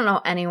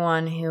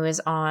who is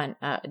on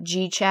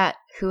GChat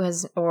who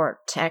has, or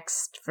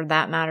text for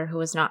that matter, who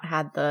has not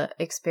had the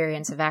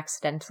experience of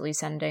accidentally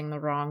sending the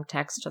wrong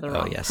text to the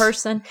wrong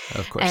person.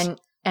 Of course.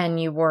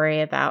 And you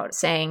worry about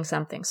saying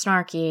something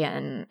snarky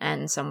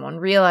and someone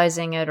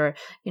realizing it, or,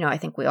 you know, I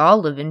think we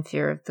all live in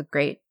fear of the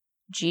great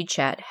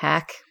GChat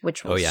hack,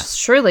 which will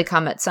surely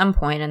come at some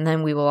point, and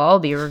then we will all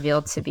be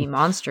revealed to be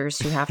monsters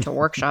who have to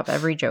workshop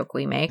every joke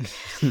we make.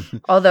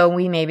 Although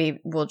we maybe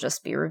will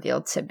just be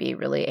revealed to be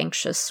really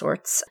anxious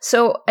sorts.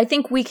 So I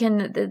think we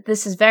can,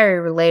 this is very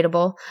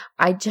relatable.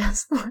 I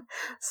just,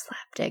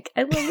 slapdick.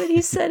 I love that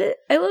he said it.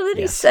 I love that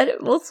he said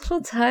it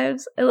multiple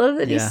times. I love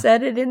that he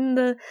said it in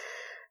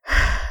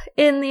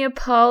the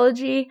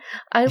apology.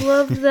 I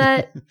love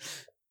that.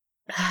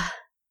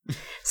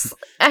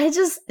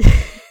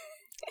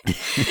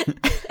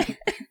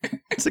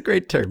 It's a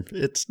great term.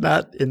 It's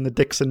not in the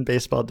Dixon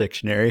Baseball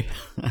Dictionary.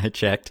 I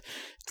checked.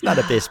 It's not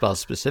a baseball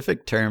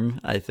specific term.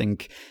 I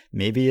think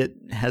maybe it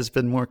has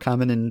been more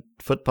common in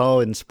football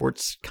and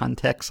sports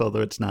context,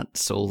 although it's not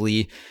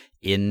solely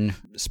in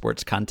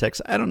sports context.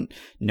 I don't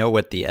know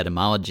what the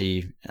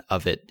etymology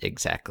of it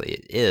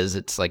exactly is.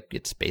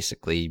 It's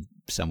basically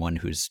someone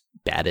who's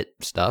bad at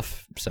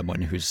stuff,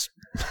 someone who's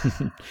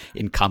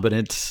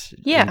incompetent,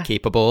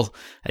 incapable.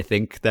 I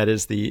think that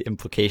is the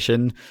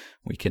implication.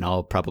 We can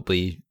all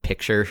probably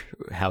picture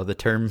how the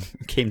term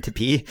came to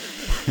be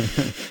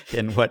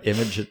and what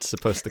image it's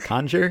supposed to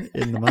conjure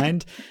in the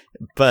mind.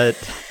 But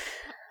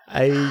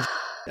I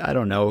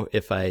don't know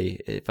if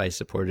I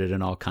support it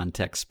in all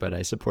contexts, but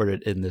I support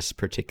it in this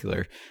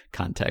particular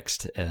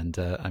context, and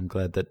I'm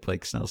glad that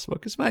Blake Snell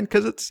spoke his mind,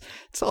 because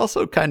it's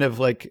also kind of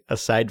like,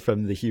 aside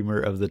from the humor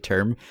of the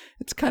term,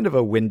 it's kind of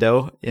a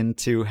window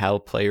into how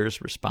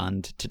players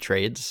respond to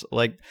trades.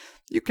 Like,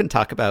 you can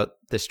talk about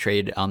this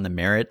trade on the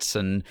merits,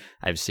 and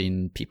I've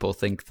seen people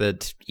think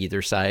that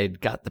either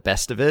side got the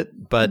best of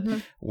it. But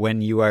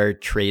when you are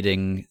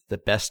trading the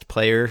best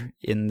player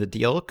in the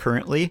deal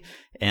currently,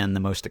 and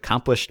the most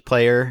accomplished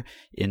player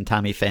in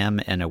Tommy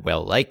Pham, and a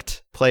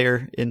well-liked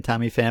player in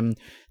Tommy Pham,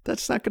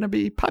 that's not going to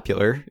be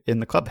popular in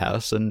the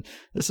clubhouse. And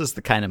this is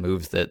the kind of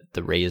move that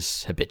the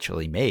Rays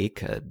habitually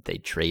make. They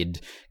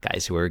trade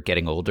guys who are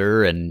getting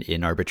older and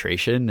in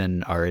arbitration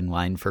and are in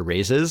line for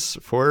raises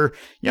for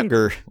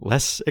younger,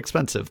 less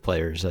expensive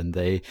players. And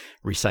they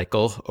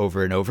recycle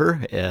over and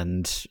over,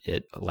 and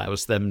it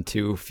allows them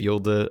to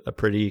field a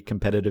pretty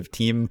competitive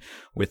team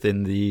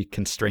within the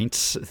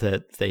constraints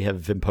that they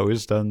have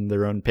imposed on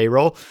their own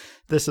payroll.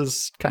 This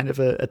is kind of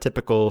a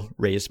typical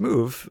Rays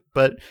move,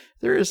 but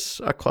there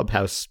is a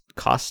clubhouse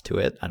cost to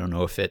it. I don't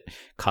know if it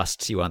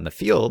costs you on the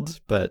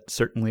field, but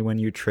certainly when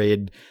you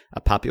trade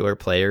a popular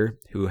player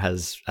who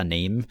has a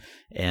name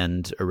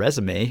and a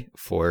resume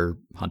for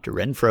Hunter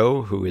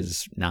Renfroe, who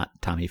is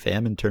not Tommy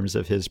Pham in terms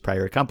of his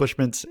prior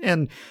accomplishments,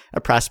 and a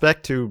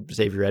prospect who,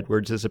 Xavier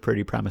Edwards, is a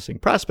pretty promising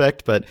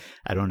prospect, but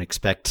I don't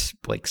expect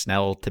Blake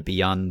Snell to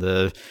be on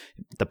the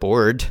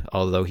board,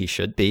 although he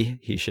should be.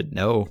 He should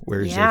know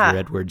where Xavier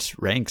Edwards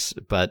ranks,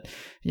 but,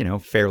 you know,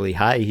 fairly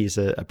high. He's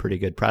a pretty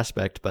good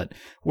prospect, but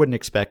wouldn't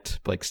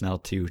expect Blake Snell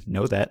to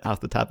know that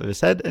off the top of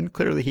his head, and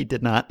clearly he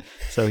did not,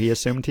 so he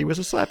assumed he was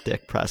a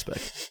slapdick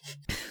prospect.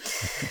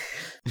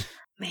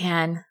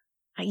 Man,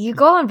 you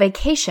go on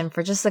vacation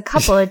for just a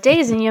couple of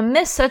days and you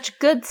miss such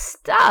good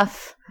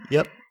stuff.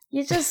 Yep.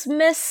 You just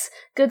miss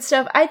good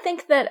stuff. I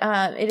think that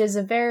it is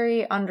a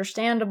very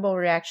understandable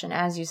reaction,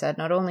 as you said,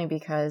 not only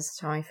because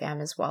Tommy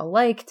Pham is well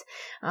liked,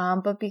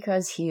 but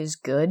because he is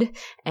good.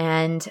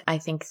 And I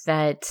think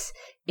that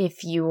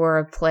if you were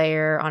a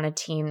player on a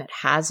team that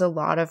has a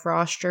lot of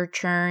roster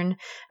churn,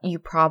 you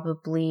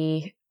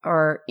probably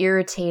are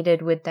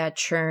irritated with that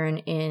churn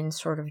in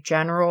sort of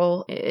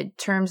general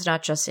terms,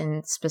 not just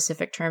in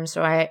specific terms.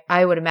 So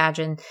I would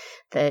imagine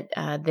that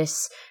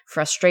this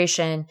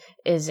frustration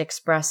is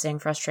expressing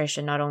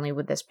frustration not only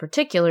with this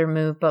particular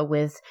move, but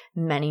with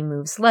many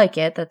moves like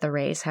it that the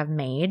Rays have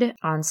made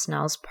on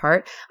Snell's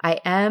part. I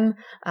am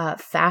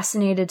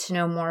fascinated to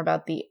know more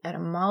about the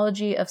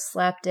etymology of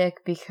slapdick,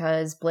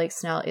 because Blake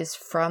Snell is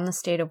from the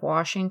state of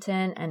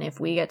Washington, and if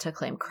we get to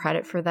claim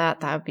credit for that,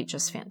 that would be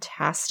just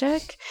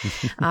fantastic.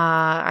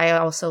 I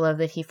also love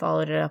that he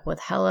followed it up with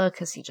hella,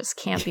 because he just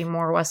can't be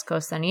more West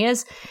Coast than he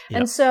is. Yep.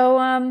 And so,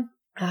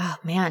 oh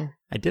man.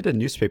 I did a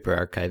newspaper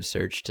archive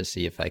search to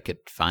see if I could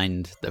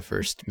find the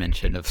first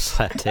mention of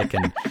slapdick,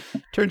 and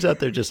turns out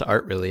there just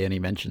aren't really any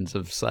mentions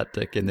of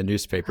slapdick in the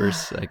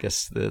newspapers. I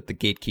guess the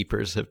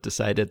gatekeepers have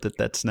decided that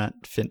that's not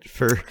fit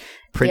for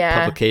print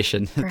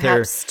publication.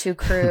 Perhaps too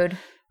crude.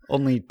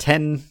 Only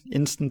 10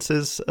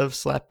 instances of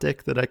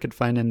slapdick that I could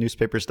find on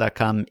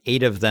newspapers.com.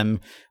 8 of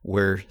them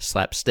were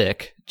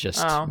slapstick,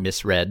 just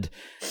misread.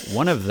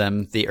 One of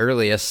them, the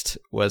earliest,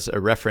 was a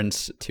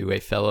reference to a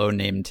fellow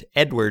named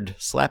Edward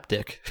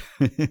Slapdick,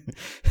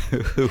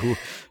 who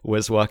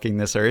was walking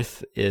this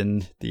earth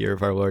in the year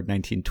of our Lord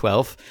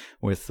 1912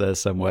 with a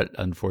somewhat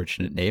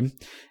unfortunate name.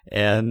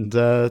 And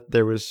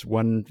there was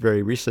one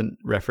very recent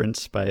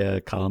reference by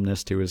a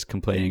columnist who was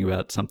complaining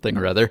about something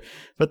or other,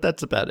 but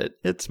that's about it.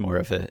 It's more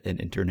of an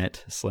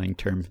internet slang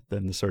term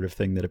than the sort of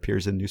thing that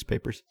appears in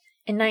newspapers.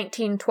 In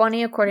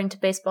 1920, according to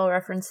Baseball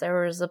Reference,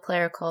 there was a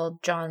player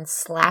called John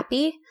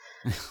Slappy.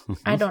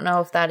 I don't know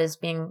if that is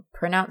being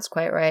pronounced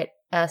quite right.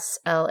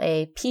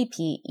 Slappey.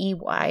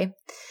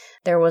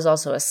 There was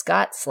also a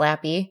Scott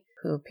Slappy,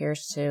 who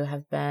appears to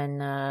have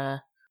been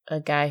a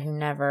guy who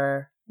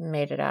never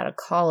made it out of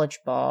college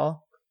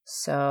ball.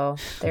 So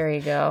there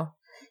you go.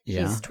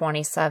 Yeah. He's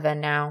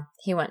 27 now.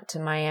 He went to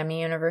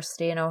Miami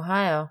University in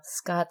Ohio.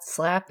 Scott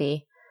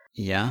Slappy.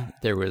 Yeah,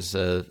 there was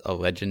a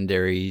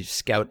legendary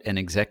scout and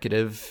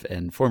executive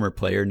and former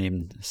player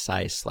named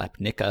Cy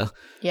Slapnicka.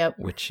 Yep.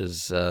 Which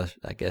is,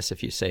 I guess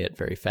if you say it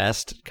very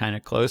fast, kind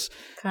of close.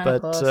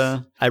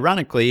 But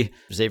ironically,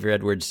 Xavier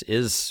Edwards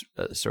is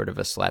sort of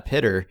a slap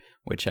hitter,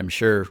 which I'm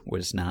sure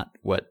was not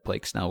what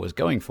Blake Snell was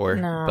going for.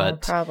 No,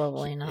 but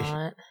probably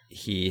not.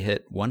 He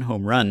hit 1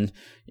 home run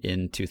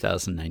in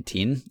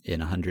 2019 in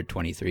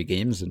 123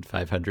 games and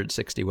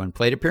 561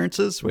 plate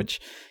appearances,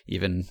 which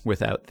even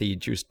without the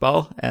juiced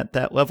ball at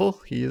that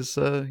level, he's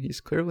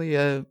clearly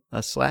a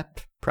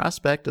slap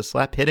prospect, a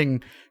slap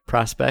hitting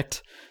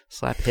prospect,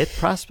 slap hit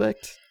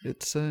prospect.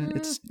 It's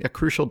a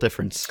crucial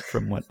difference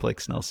from what Blake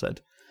Snell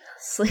said.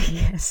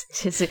 Yes,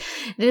 it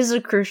is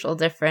a crucial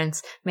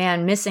difference.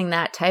 Man, missing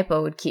that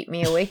typo would keep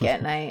me awake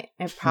at night.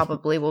 It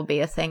probably will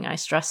be a thing I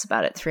stress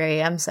about at 3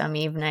 a.m. some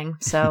evening.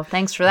 So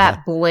thanks for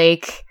that,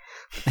 Blake.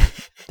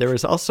 There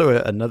was also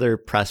another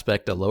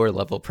prospect, a lower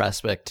level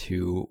prospect,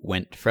 who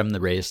went from the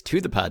Rays to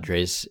the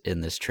Padres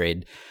in this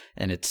trade.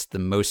 And it's the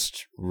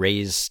most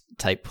Rays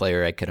type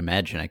player I could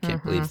imagine. I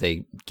can't believe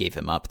they gave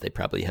him up. They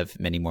probably have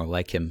many more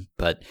like him.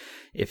 But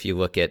if you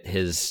look at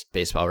his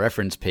Baseball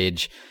Reference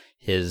page,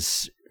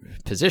 his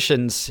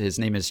positions, his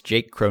name is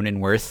Jake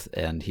Cronenworth,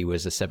 and he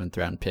was a 7th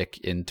round pick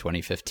in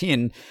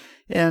 2015,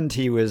 and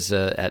he was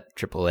at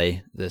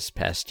AAA this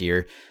past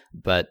year.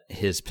 But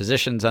his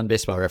positions on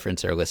Baseball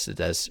Reference are listed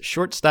as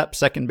shortstop,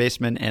 second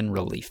baseman, and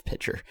relief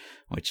pitcher,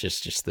 which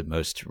is just the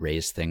most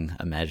Rays thing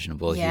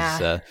imaginable. Yeah.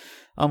 He's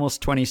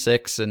almost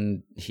 26,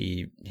 and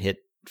he hit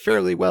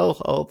fairly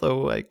well,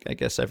 although I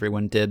guess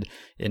everyone did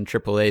in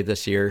AAA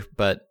this year.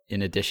 But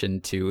in addition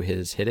to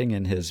his hitting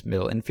and his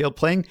middle infield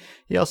playing,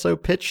 he also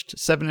pitched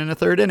 7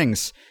 1/3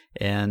 innings.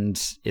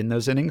 And in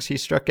those innings, he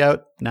struck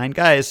out 9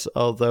 guys,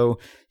 although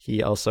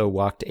he also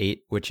walked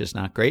 8, which is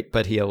not great,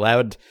 but he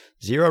allowed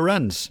 0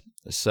 runs.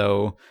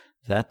 So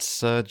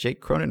that's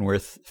Jake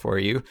Cronenworth for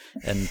you.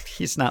 And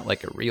he's not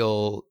like a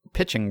real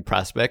pitching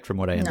prospect from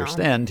what I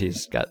understand. No.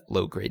 He's got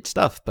low-grade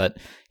stuff, but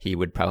he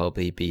would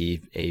probably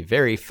be a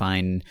very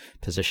fine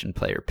position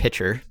player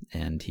pitcher,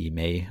 and he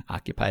may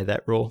occupy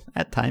that role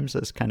at times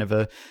as kind of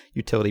a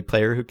utility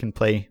player who can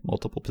play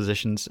multiple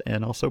positions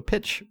and also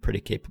pitch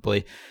pretty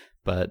capably.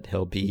 But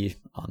he'll be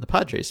on the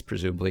Padres,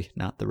 presumably,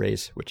 not the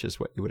Rays, which is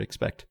what you would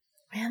expect.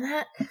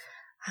 Man,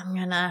 I'm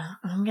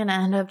gonna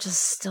end up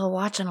just still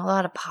watching a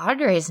lot of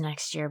Padres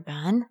next year,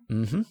 Ben.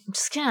 Mm-hmm. I'm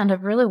just gonna end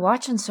up really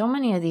watching so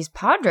many of these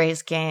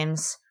Padres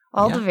games,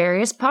 all the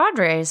various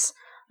Padres.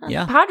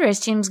 The Padres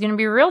team's gonna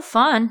be real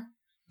fun.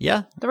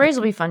 Yeah, the Rays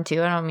will be fun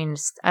too. I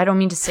don't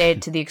mean to say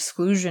it to the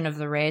exclusion of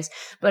the Rays,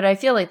 but I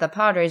feel like the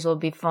Padres will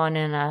be fun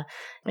in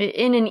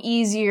an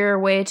easier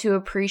way to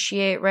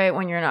appreciate, right?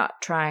 When you're not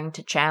trying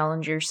to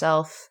challenge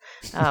yourself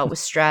with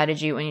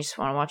strategy, when you just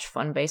want to watch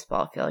fun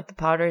baseball. I feel like the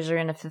Padres are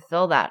going to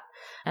fulfill that.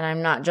 And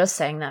I'm not just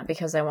saying that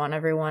because I want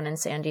everyone in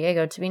San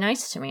Diego to be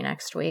nice to me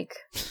next week.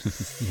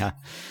 Yeah.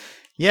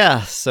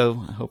 Yeah, so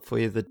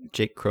hopefully the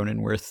Jake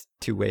Cronenworth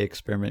two-way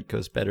experiment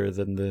goes better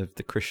than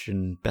the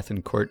Christian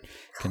Bethencourt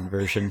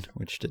conversion,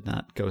 which did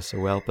not go so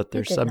well. But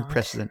there's some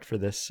precedent for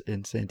this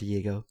in San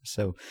Diego,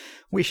 so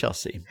we shall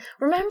see.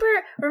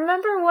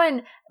 Remember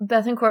when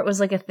Bethencourt was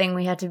like a thing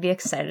we had to be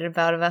excited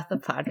about the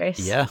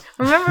Padres? Yeah.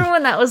 Remember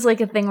when that was like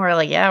a thing where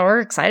like, yeah,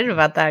 we're excited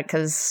about that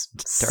because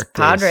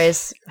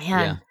Padres, man.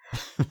 Yeah.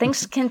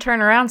 Things can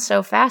turn around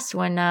so fast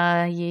when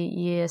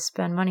you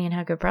spend money and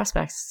have good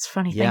prospects. It's a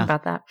funny thing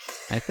about that.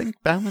 I think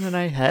Bauman and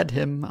I had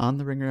him on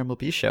the Ringer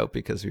MLB show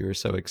because we were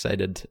so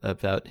excited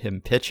about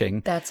him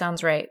pitching. That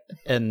sounds right.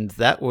 And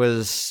that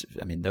was,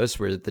 I mean, those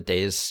were the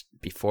days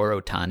before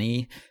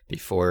Ohtani,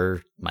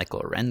 before Michael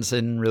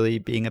Lorenzen really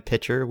being a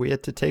pitcher. We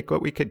had to take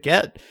what we could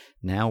get.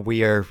 Now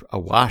we are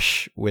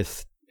awash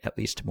with at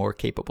least more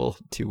capable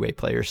two-way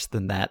players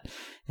than that.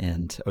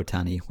 And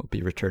Ohtani will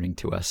be returning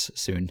to us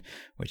soon,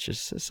 which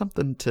is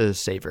something to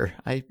savor.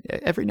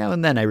 Every now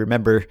and then I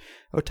remember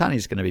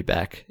Ohtani's going to be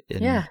back in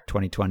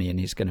 2020 and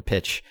he's going to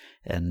pitch.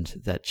 And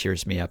that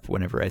cheers me up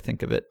whenever I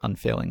think of it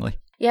unfailingly.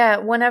 Yeah,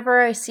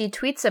 whenever I see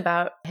tweets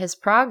about his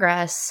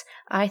progress,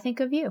 I think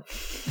of you.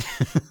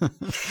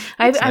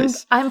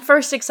 I'm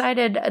first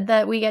excited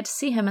that we get to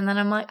see him, and then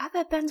I'm like, I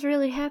bet Ben's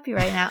really happy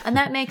right now. And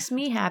that makes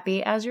me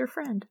happy as your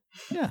friend.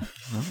 Yeah,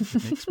 well,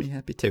 it makes me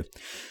happy too.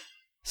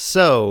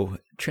 So,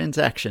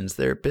 transactions,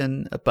 there have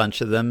been a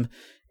bunch of them.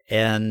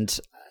 And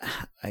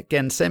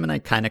again, Sam and I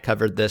kind of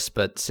covered this,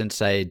 but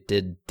since I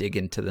did dig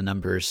into the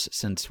numbers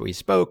since we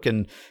spoke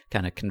and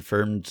kind of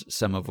confirmed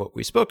some of what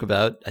we spoke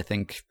about, I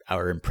think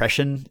our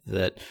impression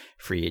that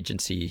free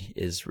agency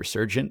is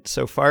resurgent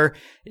so far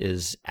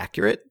is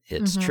accurate.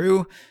 It's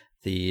true.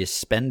 The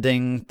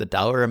spending, the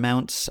dollar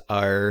amounts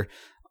are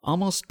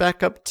almost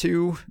back up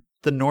to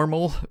the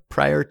normal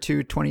prior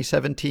to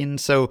 2017.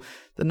 So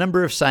the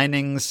number of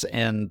signings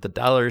and the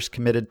dollars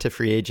committed to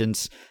free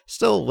agents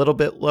still a little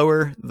bit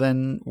lower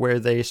than where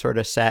they sort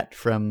of sat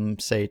from,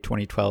 say,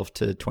 2012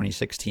 to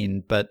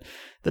 2016. But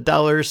the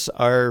dollars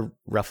are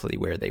roughly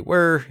where they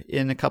were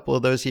in a couple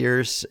of those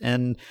years.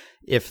 And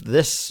if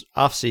this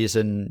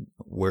offseason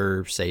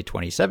were, say,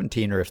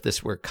 2017, or if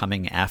this were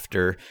coming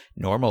after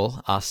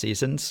normal off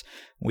seasons,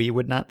 we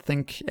would not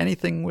think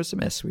anything was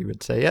amiss. We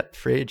would say, yep,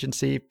 free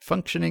agency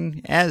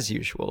functioning as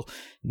usual.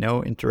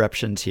 No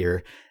interruptions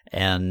here.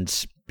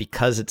 And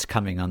because it's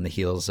coming on the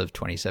heels of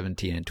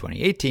 2017 and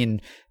 2018,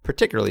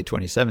 particularly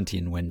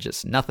 2017, when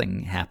just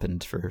nothing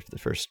happened for the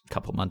first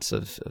couple months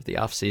of the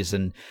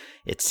offseason,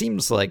 it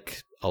seems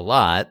like a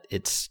lot.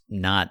 It's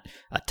not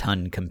a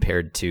ton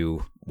compared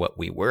to what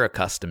we were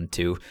accustomed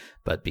to,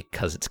 but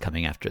because it's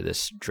coming after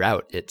this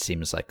drought, it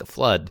seems like a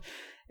flood.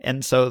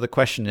 And so the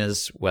question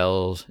is,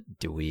 well,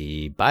 do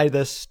we buy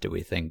this? Do we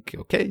think,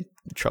 okay,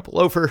 trouble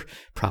over,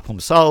 problem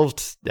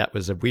solved? That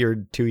was a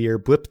weird 2-year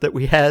blip that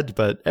we had,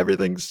 but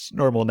everything's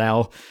normal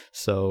now,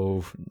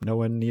 so no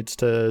one needs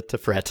to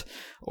fret.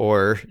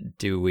 Or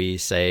do we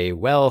say,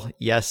 well,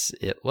 yes,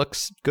 it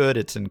looks good,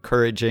 it's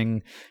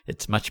encouraging,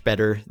 it's much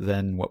better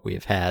than what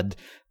we've had,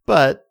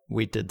 but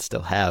we did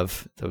still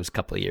have those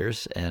couple of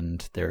years,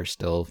 and there are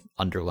still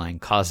underlying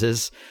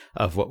causes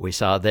of what we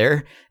saw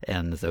there,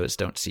 and those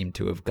don't seem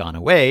to have gone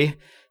away.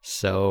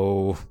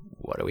 So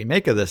what do we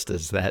make of this?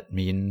 Does that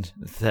mean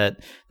that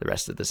the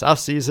rest of this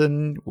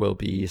offseason will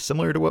be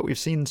similar to what we've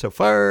seen so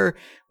far?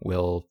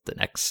 Will the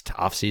next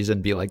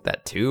offseason be like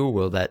that too?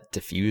 Will that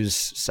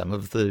diffuse some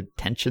of the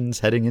tensions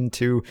heading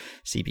into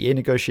CBA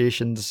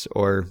negotiations?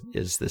 Or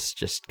is this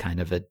just kind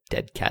of a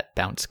dead cat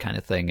bounce kind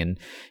of thing, and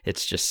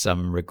it's just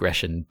some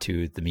regression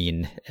to the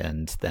mean,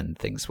 and then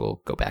things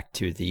will go back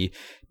to the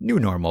new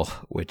normal,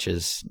 which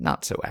is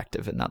not so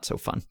active and not so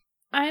fun?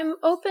 I'm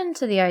open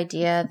to the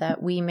idea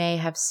that we may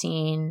have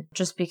seen,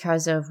 just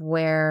because of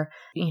where,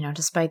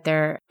 despite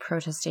their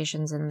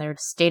protestations and their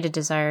stated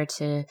desire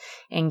to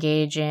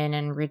engage in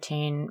and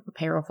retain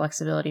payroll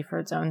flexibility for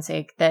its own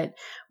sake, that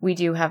we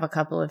do have a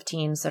couple of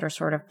teams that are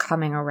sort of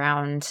coming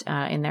around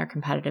in their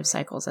competitive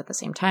cycles at the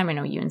same time. I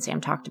know you and Sam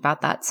talked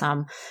about that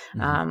some,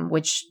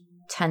 which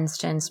tends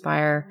to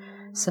inspire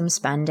some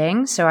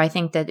spending. So I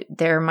think that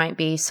there might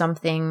be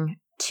something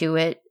to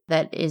it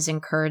that is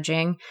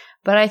encouraging.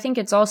 But I think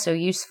it's also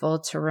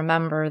useful to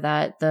remember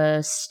that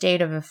the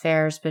state of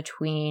affairs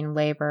between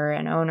labor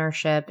and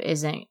ownership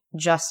isn't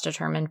just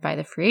determined by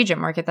the free agent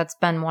market. That's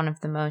been one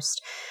of the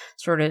most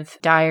sort of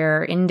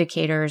dire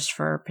indicators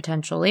for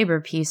potential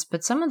labor peace.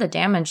 But some of the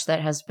damage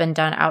that has been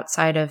done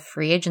outside of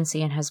free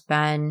agency and has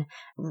been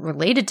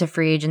related to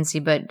free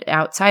agency, but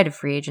outside of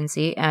free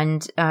agency,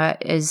 and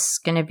is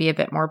going to be a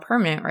bit more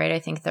permanent, right? I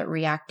think that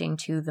reacting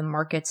to the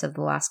markets of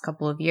the last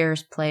couple of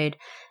years played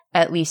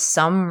at least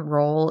some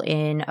role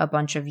in a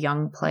bunch of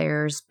young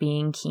players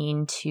being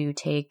keen to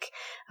take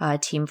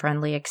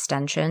team-friendly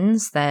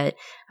extensions that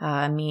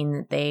mean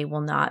that they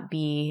will not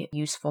be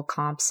useful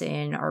comps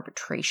in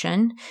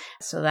arbitration.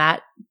 So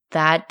that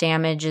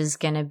damage is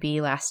going to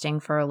be lasting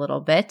for a little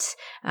bit.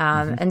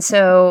 And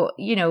so,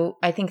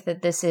 I think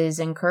that this is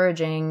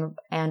encouraging.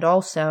 And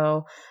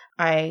also,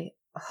 I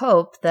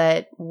hope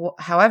that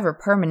however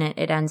permanent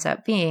it ends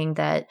up being,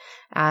 that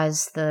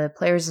as the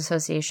Players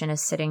Association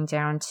is sitting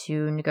down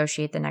to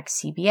negotiate the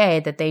next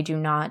CBA, that they do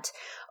not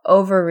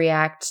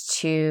overreact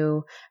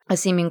to a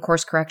seeming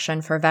course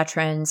correction for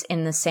veterans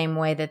in the same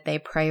way that they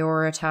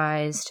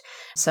prioritized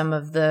some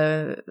of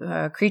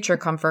the creature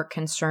comfort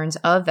concerns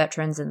of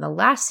veterans in the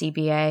last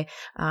CBA,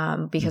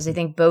 because I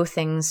think both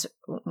things,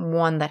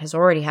 one that has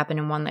already happened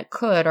and one that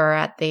could, are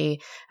at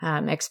the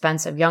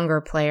expense of younger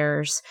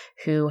players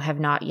who have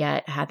not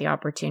yet had the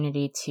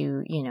opportunity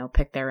to,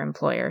 pick their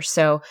employer.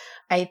 So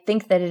I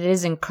think that it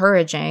is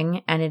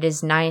encouraging, and it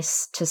is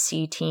nice to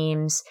see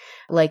teams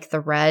like the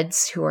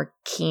Reds, who are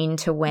keen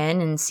to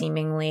win and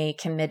seemingly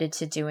committed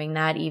to doing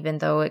that, even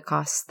though it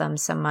costs them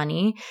some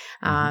money.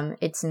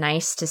 It's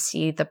nice to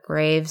see the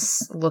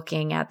Braves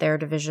looking at their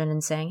division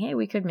and saying, hey,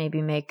 we could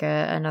maybe make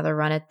another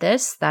run at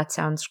this. That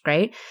sounds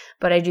great.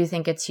 But I do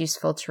think it's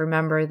useful to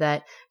remember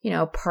that,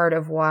 part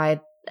of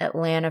why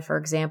Atlanta, for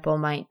example,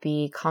 might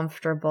be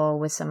comfortable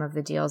with some of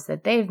the deals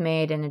that they've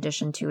made, in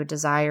addition to a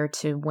desire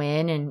to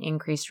win and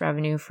increased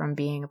revenue from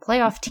being a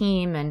playoff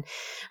team and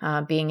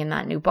being in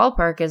that new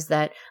ballpark, is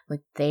that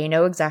they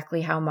know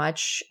exactly how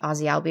much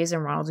Ozzie Albies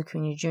and Ronald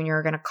Acuna Jr.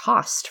 are going to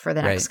cost for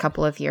the next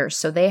couple of years.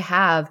 So they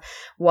have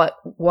what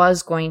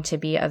was going to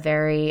be a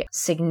very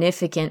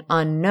significant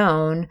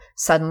unknown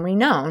suddenly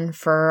known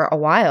for a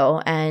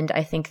while. And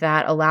I think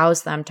that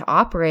allows them to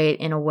operate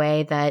in a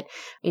way that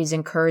is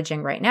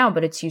encouraging right now,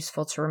 but it's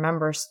useful to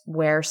remember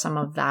where some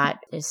of that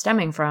is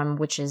stemming from,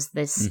 which is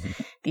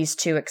these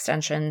two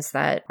extensions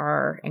that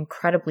are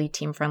incredibly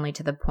team friendly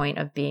to the point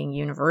of being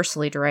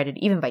universally derided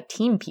even by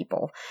team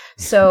people.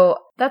 So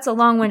that's a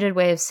long-winded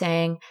way of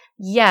saying,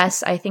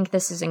 yes, I think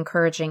this is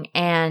encouraging,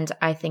 and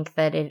I think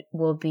that it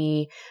will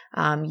be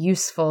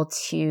useful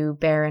to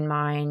bear in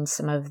mind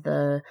some of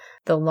the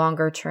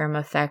longer-term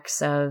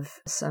effects of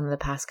some of the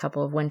past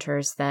couple of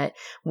winters that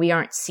we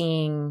aren't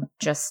seeing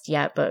just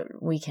yet, but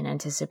we can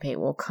anticipate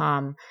will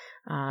come.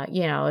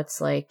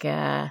 It's like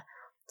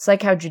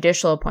how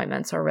judicial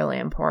appointments are really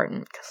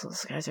important, because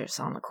those guys are just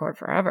on the court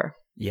forever.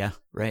 Yeah,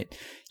 right.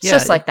 It's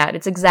just like that.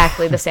 It's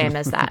exactly the same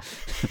as that.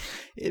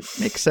 It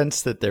makes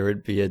sense that there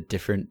would be a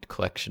different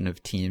collection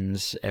of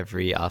teams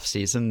every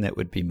offseason that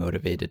would be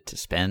motivated to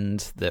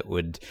spend, that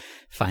would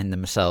find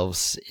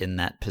themselves in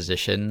that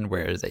position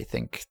where they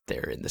think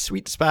they're in the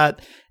sweet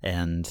spot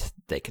and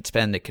they could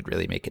spend. It could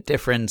really make a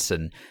difference,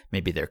 and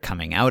maybe they're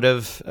coming out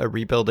of a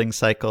rebuilding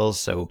cycle.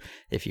 So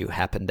if you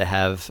happen to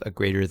have a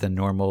greater than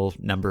normal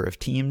number of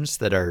teams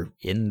that are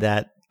in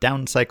that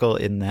down cycle,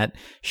 in that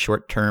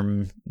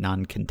short-term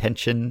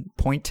non-contention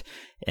point,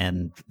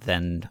 and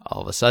then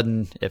all of a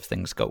sudden, if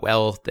things go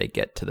well, they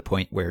get to the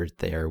point where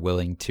they are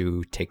willing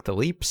to take the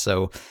leap.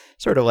 So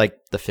sort of like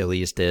the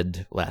Phillies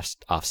did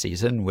last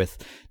offseason, with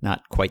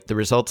not quite the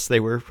results they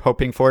were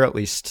hoping for, at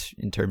least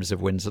in terms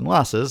of wins and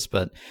losses,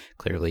 but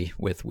clearly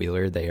with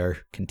Wheeler, they are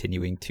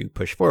continuing to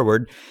push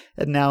forward.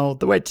 And now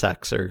the White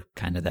Sox are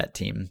kind of that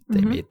team.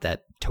 They made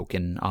that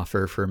token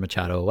offer for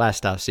Machado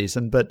last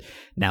offseason, but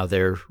now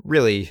they're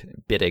really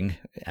bidding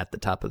at the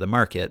top of the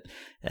market.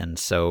 And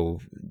so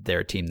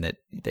they're a team that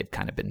they've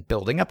kind of been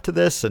building up to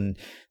this, and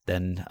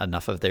then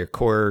enough of their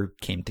core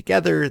came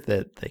together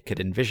that they could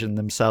envision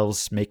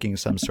themselves making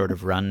some sort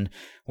of run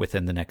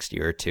within the next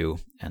year or two.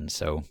 And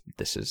so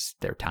this is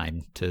their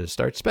time to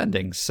start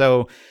spending.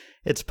 So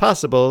it's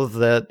possible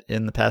that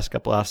in the past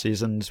couple off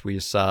seasons, we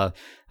saw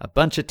a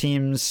bunch of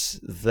teams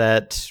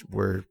that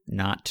were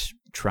not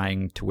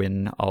trying to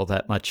win all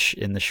that much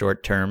in the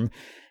short term,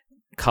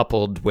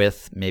 coupled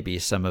with maybe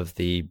some of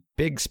the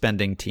big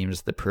spending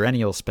teams, the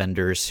perennial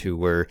spenders, who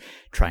were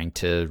trying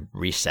to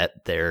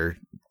reset their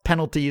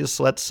penalties,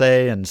 let's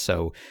say. And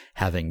so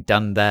having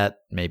done that,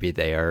 maybe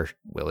they are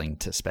willing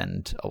to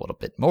spend a little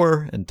bit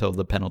more until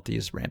the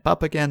penalties ramp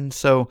up again.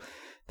 So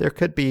there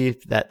could be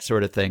that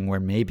sort of thing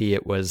where maybe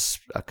it was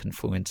a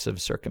confluence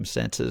of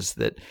circumstances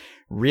that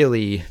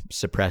really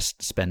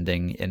suppressed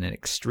spending in an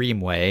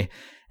extreme way.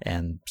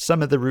 And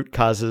some of the root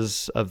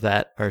causes of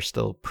that are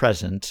still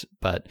present,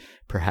 but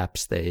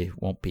perhaps they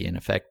won't be in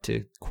effect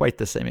to quite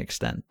the same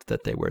extent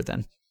that they were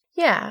then.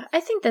 Yeah, I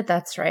think that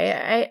that's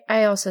right.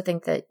 I also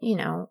think that,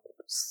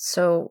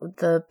 so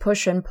the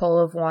push and pull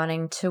of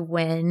wanting to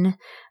win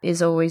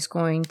is always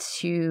going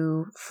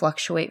to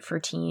fluctuate for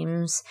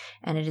teams,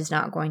 and it is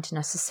not going to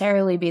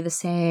necessarily be the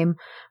same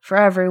for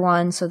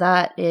everyone. So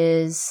that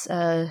is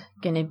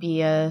going to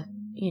be a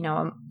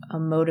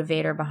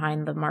motivator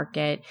behind the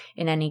market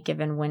in any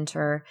given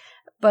winter.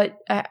 But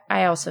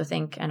I also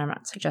think, and I'm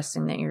not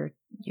suggesting that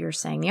you're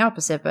saying the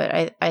opposite,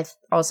 but I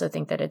also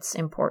think that it's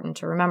important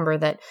to remember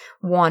that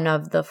one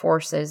of the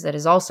forces that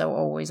is also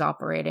always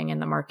operating in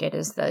the market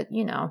is that,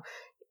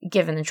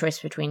 given the choice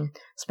between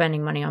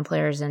spending money on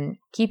players and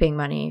keeping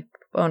money,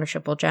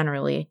 ownership will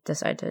generally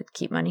decide to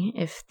keep money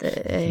if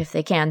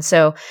they can.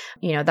 So,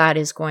 that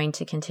is going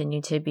to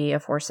continue to be a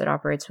force that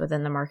operates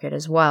within the market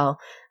as well.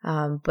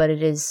 But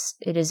it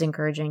is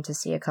encouraging to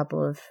see a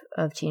couple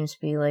of teams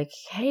be like,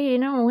 hey,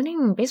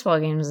 winning baseball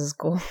games is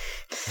cool.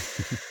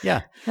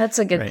 Yeah. That's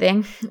a good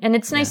thing. And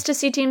it's nice to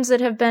see teams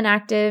that have been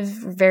active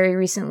very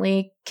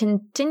recently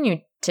continue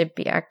to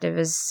be active,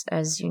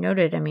 as you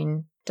noted. I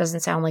mean,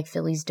 doesn't sound like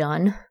Philly's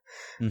done.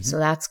 Mm-hmm. So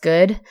that's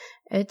good.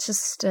 It's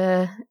just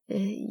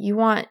you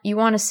want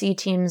to see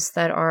teams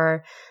that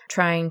are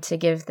trying to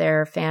give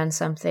their fans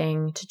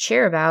something to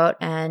cheer about,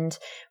 and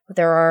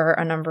there are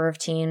a number of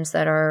teams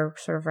that are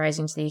sort of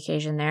rising to the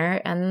occasion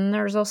there, and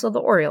there's also the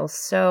Orioles.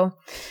 So,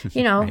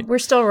 right. We're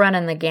still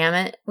running the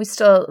gamut. We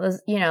still,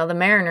 the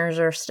Mariners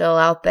are still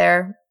out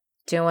there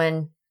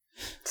doing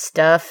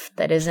stuff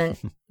that isn't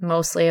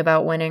mostly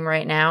about winning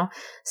right now.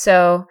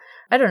 So,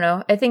 I don't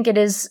know. I think it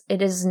is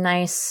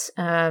nice,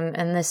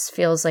 and this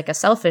feels like a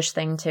selfish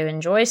thing to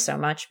enjoy so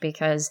much,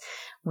 because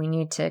we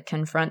need to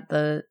confront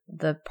the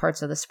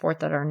parts of the sport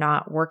that are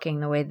not working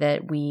the way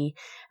that we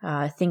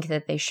think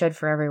that they should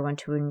for everyone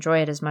to enjoy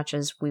it as much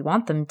as we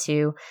want them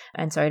to.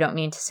 And so I don't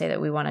mean to say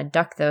that we want to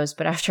duck those,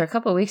 but after a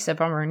couple of weeks of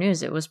Bummer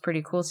News, it was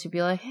pretty cool to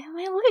be like, hey,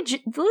 man, look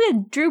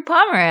at Drew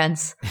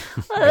Pomeranz.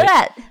 Look at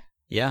that.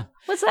 Yeah.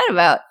 What's that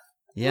about?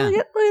 Yeah. Look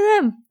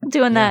at them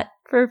doing that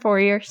for 4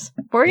 years.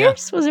 4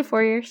 years? Was it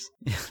 4 years?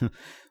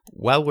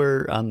 While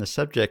we're on the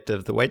subject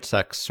of the White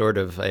Sox,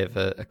 I have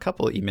a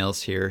couple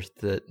emails here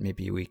that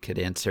maybe we could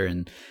answer.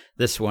 And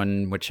this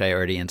one, which I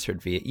already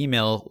answered via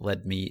email,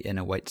 led me in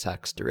a White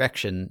Sox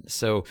direction.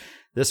 So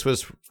this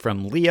was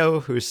from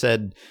Leo, who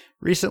said,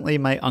 recently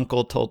my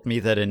uncle told me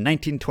that in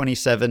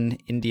 1927,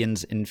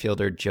 Indians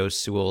infielder Joe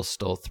Sewell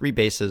stole 3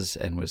 bases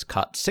and was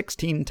caught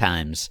 16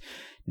 times.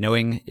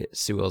 Knowing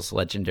Sewell's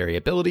legendary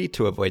ability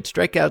to avoid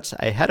strikeouts,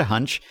 I had a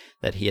hunch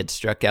that he had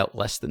struck out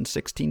less than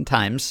 16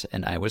 times,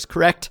 and I was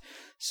correct.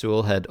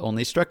 Sewell had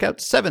only struck out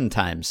 7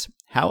 times.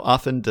 How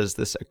often does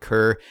this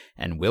occur,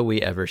 and will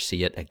we ever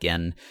see it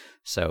again?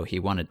 So he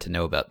wanted to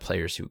know about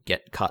players who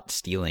get caught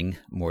stealing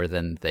more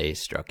than they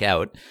struck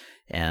out.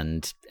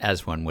 And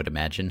as one would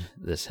imagine,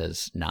 this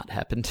has not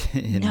happened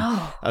in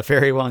a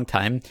very long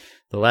time.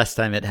 The last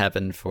time it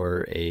happened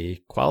for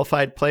a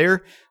qualified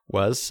player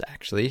was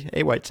actually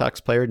a White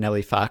Sox player,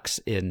 Nellie Fox,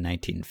 in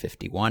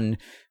 1951,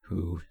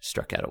 who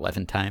struck out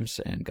 11 times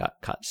and got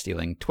caught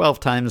stealing 12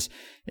 times.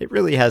 It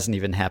really hasn't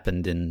even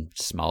happened in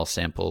small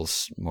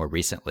samples more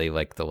recently.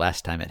 Like the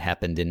last time it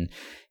happened in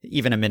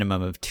even a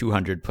minimum of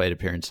 200 plate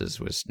appearances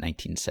was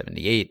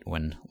 1978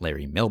 when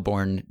Larry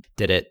Milbourne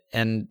did it.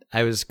 And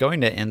I was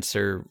going to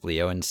answer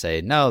Leo and say,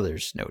 no,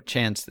 there's no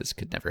chance. This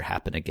could never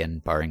happen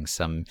again, barring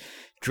some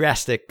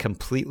drastic,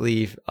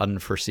 completely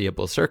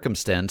unforeseeable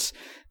circumstance,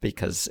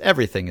 because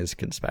everything is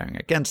conspiring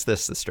against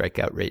this. The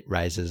strikeout rate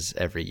rises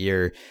every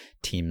year.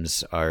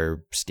 Teams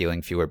are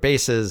stealing fewer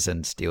bases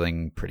and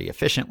stealing pretty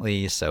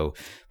efficiently, so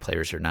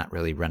players are not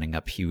really running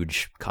up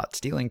huge caught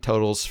stealing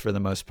totals for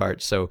the most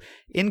part. So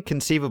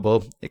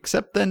inconceivable,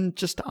 except then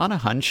just on a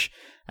hunch,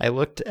 I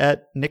looked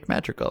at Nick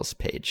Madrigal's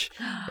page,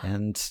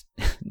 and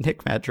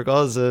Nick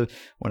Madrigal is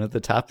one of the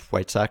top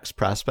White Sox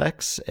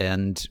prospects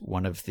and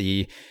one of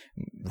the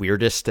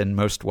weirdest and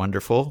most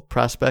wonderful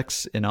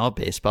prospects in all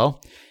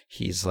baseball.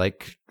 He's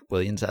like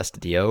Willians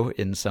Astudillo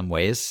in some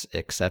ways,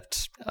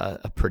 except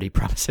a pretty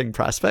promising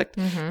prospect,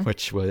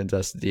 which Willians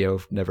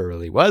Astudillo never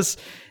really was.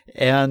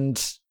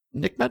 And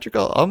Nick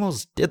Madrigal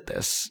almost did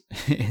this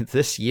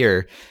this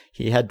year.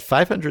 He had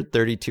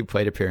 532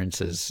 plate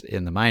appearances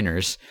in the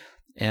minors,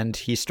 and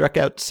he struck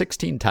out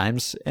 16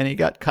 times, and he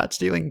got caught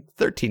stealing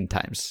 13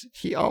 times.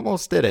 He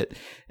almost did it.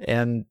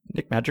 And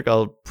Nick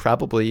Madrigal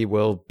probably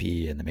will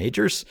be in the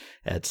majors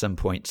at some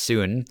point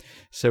soon.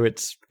 So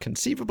it's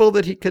conceivable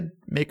that he could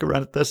make a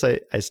run at this.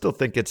 I still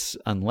think it's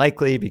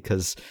unlikely,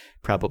 because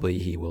probably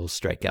he will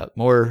strike out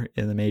more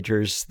in the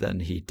majors than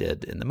he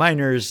did in the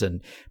minors,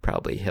 and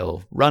probably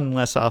he'll run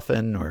less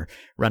often or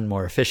run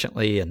more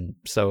efficiently. And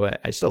so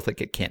I still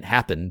think it can't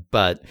happen,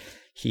 but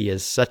he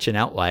is such an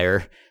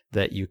outlier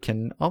that you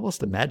can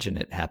almost imagine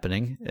it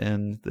happening.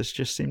 And this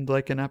just seemed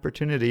like an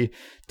opportunity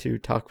to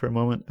talk for a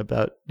moment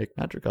about Nick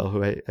Madrigal,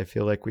 who I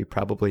feel like we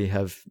probably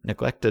have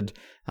neglected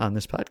on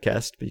this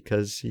podcast,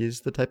 because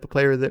he's the type of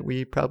player that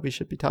we probably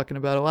should be talking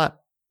about a lot.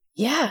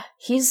 Yeah,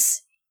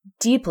 he's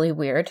deeply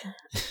weird.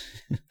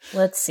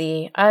 Let's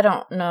see. I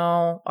don't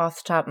know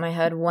off the top of my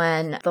head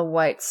when the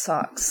White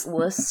Sox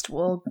list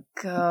will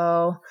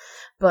go,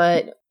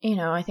 but,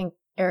 I think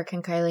Eric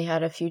and Kylie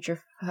had a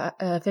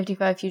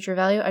 55 future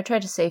value. I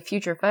tried to say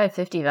future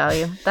 550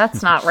 value.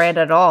 That's not right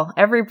at all.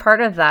 Every part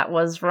of that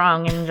was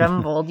wrong and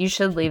jumbled. You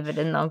should leave it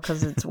in though,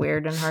 because it's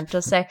weird and hard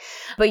to say.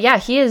 But yeah,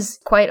 he is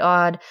quite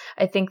odd.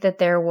 I think that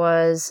there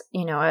was,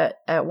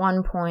 at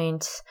one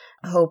point,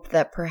 hope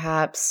that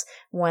perhaps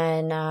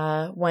when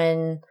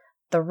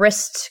the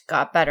wrist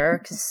got better,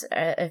 because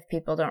if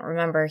people don't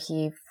remember,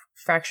 he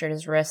fractured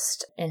his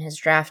wrist in his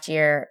draft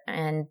year,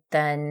 and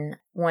then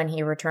when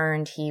he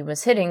returned, he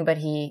was hitting, but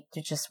he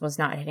just was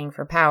not hitting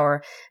for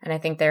power. And I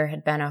think there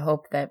had been a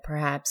hope that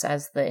perhaps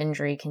as the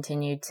injury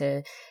continued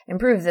to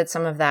improve, that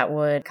some of that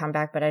would come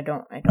back, but I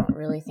don't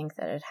really think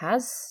that it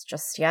has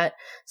just yet.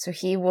 So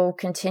he will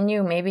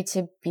continue maybe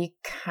to be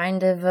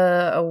kind of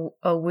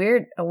a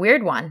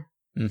weird one.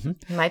 Mm-hmm.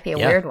 It might be a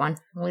weird one.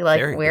 We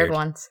like weird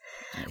ones.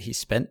 He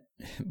spent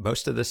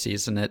most of the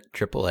season at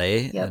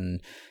AAA, Yep.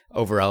 and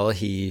overall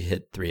he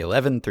hit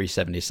 311,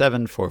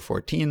 377,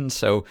 414.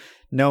 So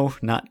no,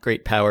 not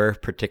great power,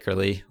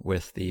 particularly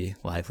with the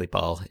lively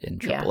ball in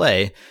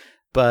AAA.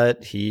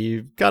 But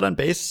he got on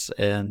base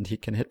and he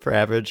can hit for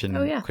average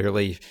and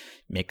clearly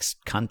makes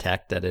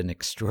contact at an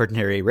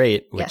extraordinary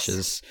rate, which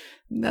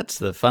that's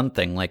the fun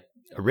thing. Like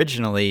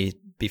originally,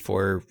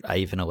 before I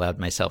even allowed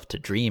myself to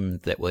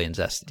dream that Willians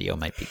Astudillo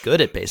might be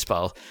good at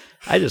baseball,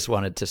 I just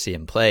wanted to see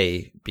him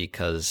play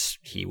because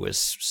he was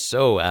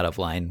so out of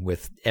line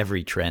with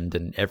every trend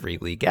and every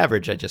league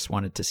average. I just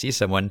wanted to see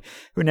someone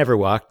who never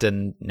walked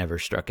and never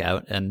struck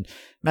out. And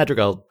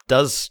Madrigal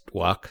does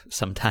walk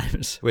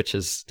sometimes, which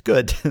is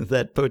good.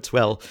 That bodes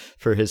well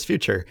for his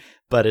future.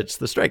 But it's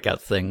the strikeout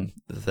thing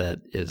that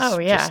is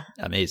just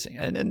amazing.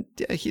 And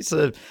he's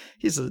a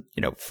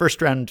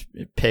first round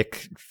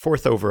pick,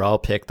 4th overall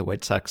pick, the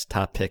White Sox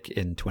top pick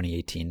in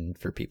 2018.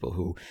 For people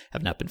who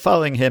have not been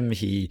following him,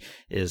 he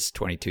is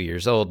 22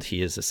 years old.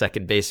 He is a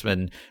second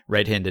baseman,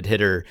 right-handed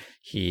hitter.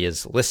 He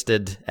is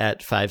listed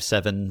at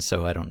 5'7",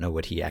 so I don't know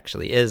what he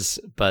actually is,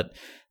 but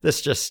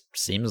this just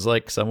seems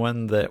like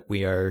someone that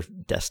we are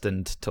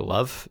destined to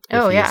love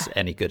if he's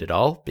any good at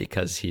all,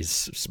 because he's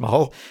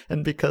small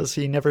and because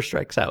he never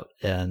strikes out.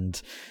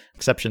 And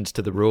exceptions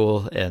to the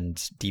rule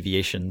and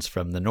deviations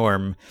from the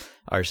norm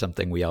are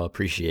something we all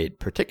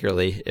appreciate,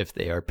 particularly if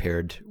they are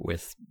paired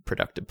with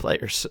productive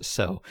players.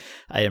 So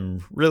I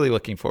am really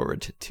looking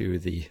forward to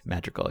the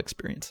Madrigal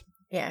experience.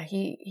 Yeah,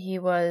 he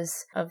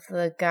was, of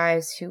the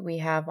guys who we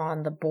have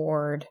on the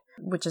board,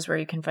 which is where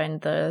you can find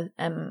the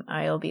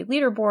MILB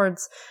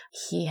leaderboards,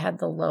 he had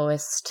the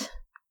lowest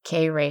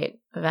K rate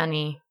of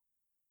any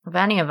of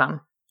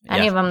them.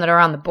 Any of them that are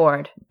on the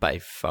board. By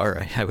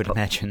far, I would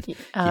imagine.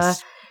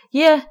 Certainly,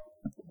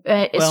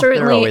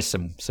 there are always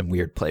some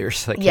weird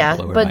players that came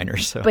below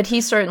minors. So. But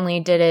he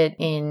certainly did it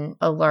in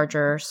a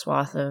larger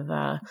swath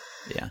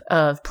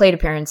of plate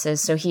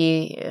appearances. So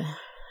he,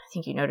 I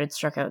think you noted,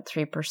 struck out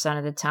 3%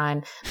 of the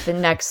time. The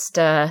next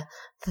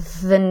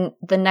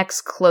the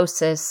next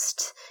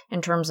closest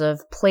in terms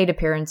of plate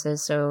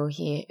appearances, so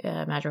he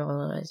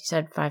Madrigal, as you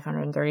said,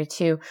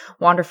 532.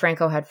 Wander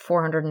Franco had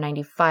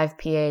 495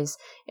 PAs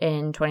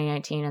in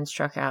 2019 and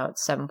struck out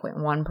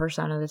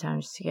 7.1% of the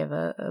time, just to give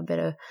a bit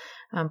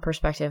of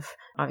perspective.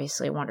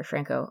 Obviously, Wander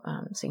Franco,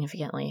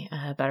 significantly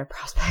a better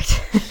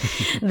prospect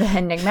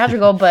than Nick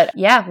Madrigal, but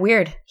yeah,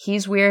 weird.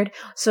 He's weird.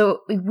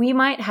 So we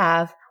might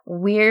have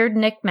weird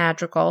Nick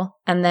Madrigal,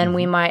 and then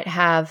we might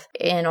have,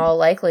 in all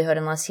likelihood,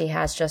 unless he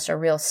has just a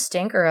real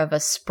stinker of a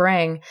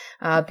spring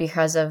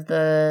because of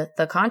the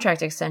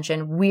contract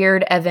extension,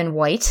 weird Evan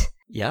White.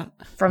 Yeah.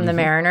 From the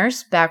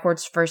Mariners,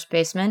 backwards first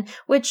baseman,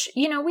 which,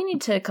 we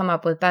need to come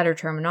up with better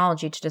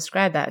terminology to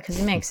describe that, because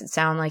it makes it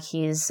sound like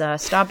he's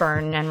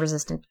stubborn and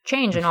resistant to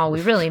change, and all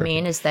we really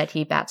mean is that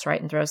he bats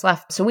right and throws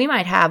left. So we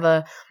might have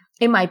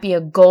it might be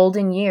a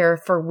golden year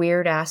for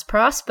weird ass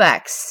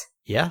prospects.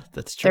 Yeah,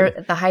 that's true.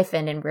 The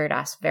hyphen in weird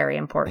ass, very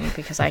important,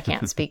 because I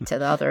can't speak to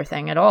the other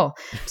thing at all.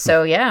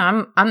 So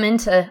yeah, I'm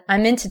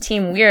into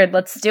team weird.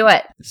 Let's do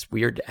it. Is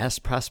weird ass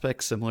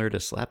prospects similar to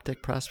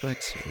slapdick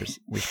prospects?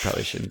 We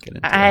probably shouldn't get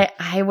into that.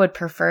 I would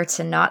prefer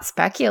to not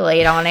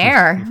speculate on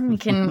air.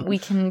 we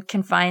can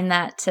confine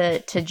that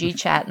to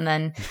GChat, and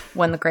then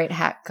when the great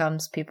hack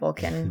comes, people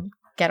can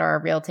get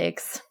our real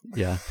takes.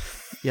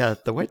 Yeah,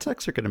 the White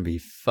Sox are going to be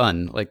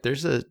fun. Like,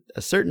 there's a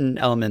certain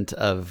element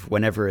of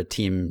whenever a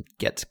team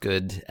gets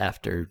good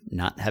after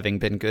not having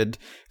been good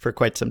for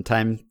quite some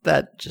time,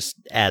 that just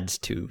adds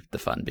to the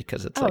fun,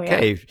 because it's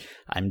hey,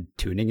 I'm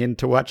tuning in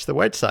to watch the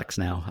White Sox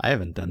now. I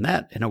haven't done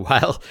that in a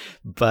while,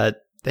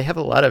 but they have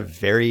a lot of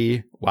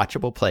very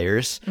watchable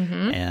players.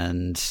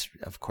 And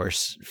of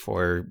course,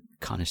 for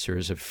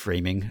connoisseurs of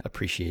framing,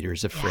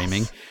 appreciators of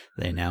framing,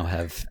 they now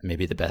have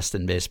maybe the best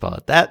in baseball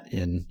at that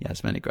in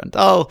Yasmani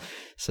Grandal.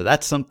 So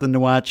that's something to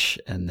watch.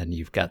 And then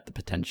you've got the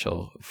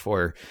potential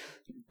for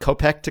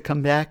Kopech to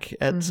come back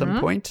at some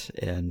point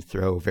and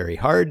throw very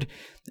hard.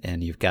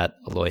 And you've got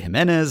Eloy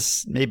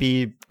Jimenez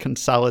maybe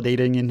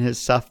consolidating in his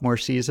sophomore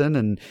season,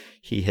 and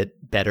he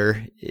hit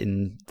better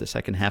in the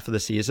second half of the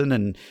season,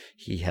 and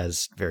he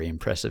has very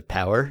impressive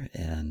power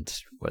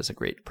and was a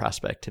great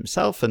prospect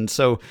himself. And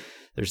so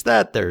there's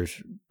that.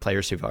 There's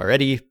players who've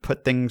already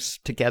put things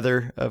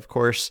together, of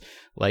course,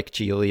 like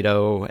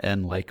Giolito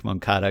and like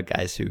Moncada,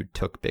 guys who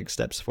took big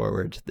steps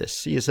forward this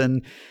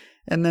season.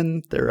 And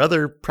then there are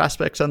other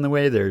prospects on the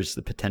way. There's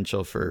the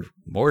potential for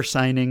more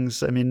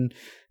signings. I mean,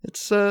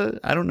 it's I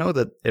don't know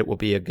that it will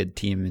be a good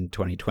team in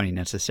 2020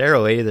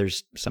 necessarily.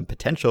 There's some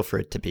potential for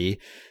it to be,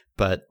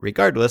 But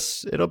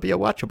regardless, it'll be a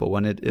watchable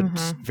one.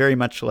 It's very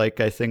much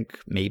like, I think,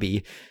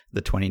 maybe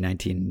the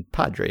 2019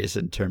 Padres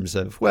in terms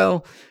of,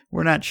 well,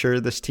 we're not sure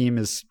this team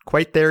is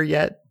quite there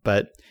yet,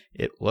 but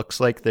it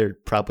looks like they're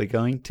probably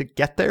going to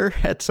get there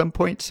at some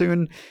point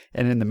soon.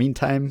 And in the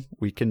meantime,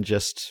 we can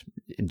just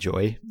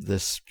enjoy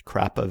this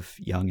crop of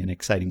young and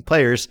exciting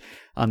players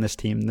on this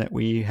team that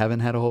we haven't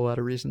had a whole lot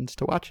of reasons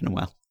to watch in a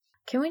while.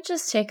 Can we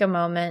just take a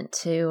moment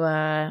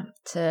to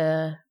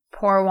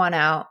pour one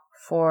out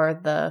for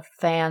the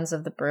fans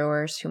of the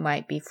Brewers who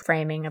might be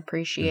framing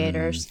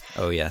appreciators?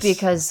 Oh, yes.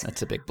 Because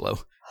that's a big blow.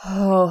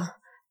 Oh,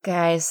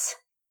 guys,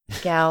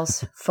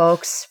 gals,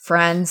 folks,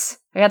 friends,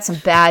 I got some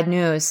bad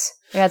news.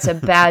 I got some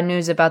bad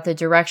news about the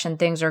direction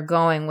things are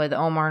going with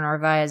Omar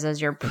Narvaez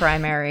as your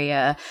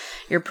primary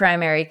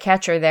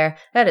catcher there.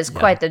 That is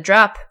quite the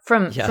drop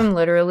from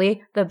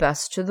literally the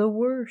best to the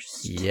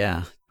worst.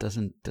 Yeah.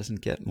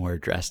 Doesn't get more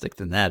drastic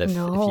than that. If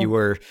you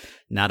were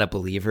not a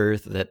believer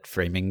that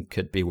framing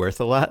could be worth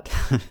a lot,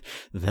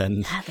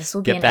 then this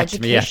will be get an back to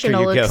me after you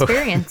educational go.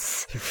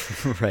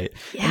 experience. Right.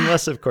 Yeah.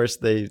 Unless, of course,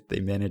 they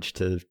manage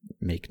to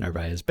make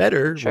Narvaez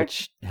better,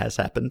 which has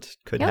happened,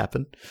 could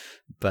happen.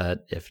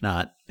 But if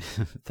not,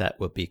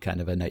 that would be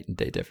kind of a night and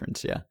day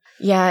difference. Yeah.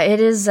 Yeah, it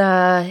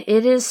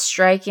is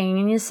striking.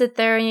 And you sit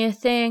there and you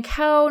think,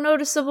 how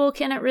noticeable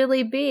can it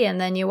really be?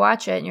 And then you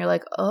watch it and you're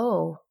like,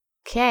 oh,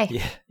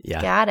 okay.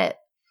 Yeah. Got it.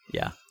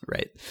 Yeah,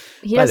 right.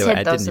 He does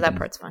hit those, so that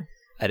part's fun.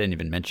 I didn't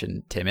even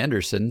mention Tim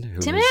Anderson, who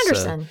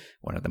is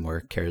one of the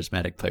more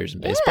charismatic players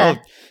in baseball.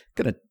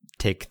 Going to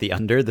take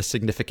the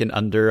significant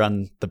under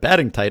on the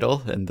batting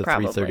title and the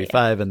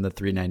 335 and the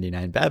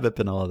 399 BABIP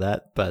and all of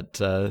that.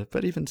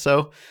 But even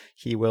so,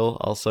 he will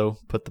also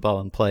put the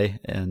ball in play,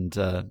 and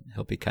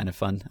he'll be kind of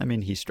fun. I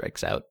mean, he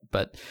strikes out,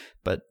 but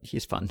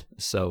he's fun.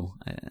 So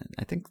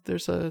I think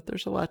there's a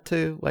lot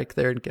to like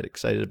there and get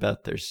excited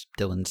about. There's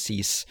Dylan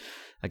Cease.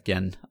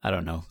 Again, I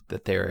don't know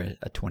that they're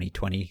a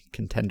 2020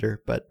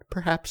 contender, but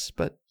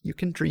you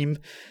can dream.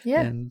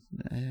 Yeah. And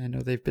I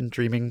know they've been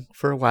dreaming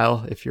for a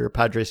while. If you're a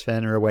Padres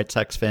fan or a White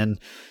Sox fan,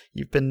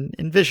 you've been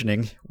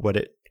envisioning what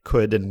it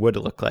could and would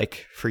look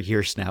like for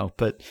years now,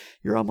 but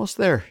you're almost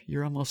there.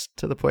 You're almost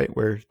to the point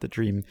where the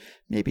dream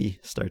maybe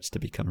starts to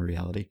become a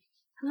reality.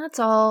 That's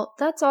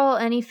all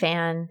any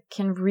fan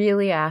can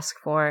really ask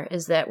for,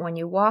 is that when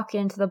you walk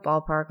into the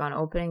ballpark on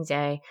opening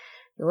day,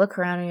 you look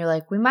around and you're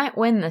like, we might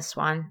win this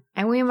one,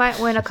 and we might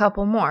win a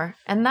couple more.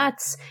 And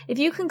that's, if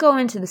you can go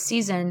into the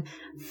season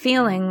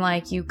feeling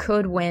like you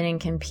could win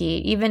and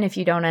compete, even if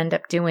you don't end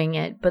up doing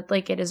it, but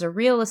like it is a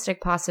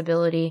realistic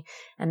possibility,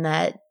 and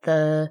that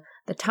the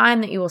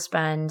time that you will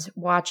spend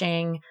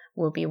watching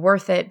will be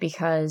worth it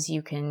because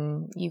you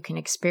can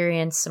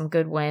experience some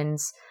good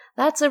wins.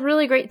 That's a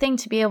really great thing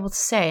to be able to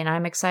say, and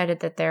I'm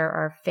excited that there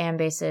are fan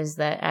bases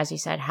that, as you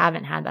said,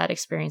 haven't had that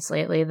experience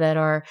lately, that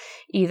are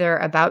either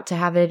about to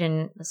have it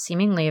in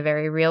seemingly a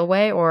very real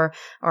way, or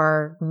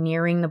are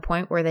nearing the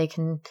point where they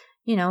can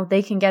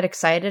get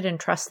excited and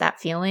trust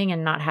that feeling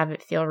and not have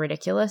it feel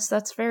ridiculous.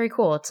 That's very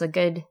cool. It's a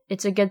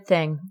good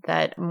thing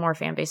that more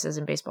fan bases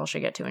in baseball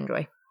should get to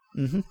enjoy.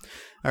 Mm-hmm.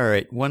 All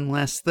right, one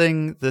last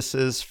thing. This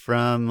is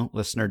from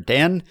listener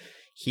Dan.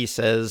 He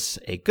says,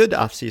 a good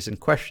off-season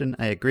question.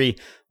 I agree.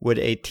 Would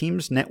a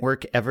team's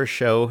network ever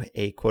show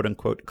a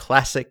quote-unquote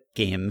classic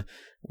game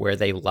where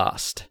they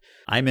lost?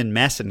 I'm in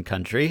Masson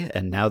country,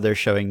 and now they're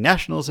showing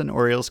Nationals and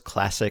Orioles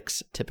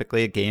classics,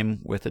 typically a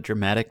game with a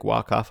dramatic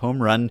walk-off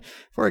home run.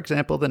 For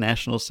example, the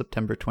Nationals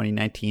September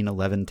 2019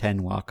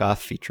 11-10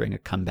 walk-off featuring a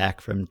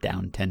comeback from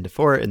down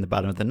 10-4 in the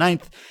bottom of the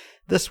ninth.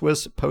 This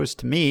was posed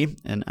to me,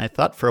 and I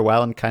thought for a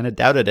while and kind of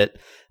doubted it.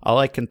 All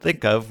I can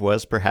think of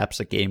was perhaps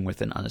a game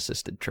with an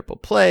unassisted triple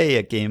play,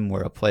 a game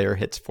where a player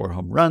hits 4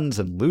 home runs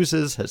and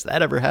loses. Has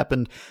that ever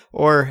happened?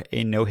 Or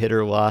a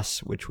no-hitter loss,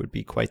 which would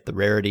be quite the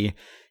rarity.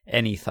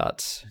 Any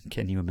thoughts?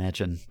 Can you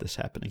imagine this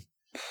happening?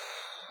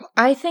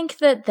 I think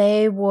that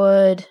they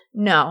would...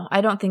 No, I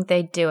don't think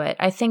they'd do it.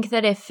 I think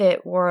that if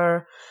it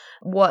were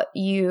what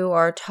you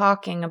are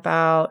talking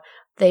about,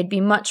 they'd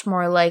be much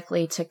more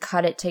likely to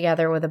cut it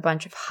together with a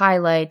bunch of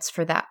highlights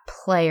for that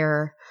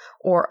player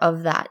or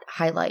of that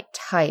highlight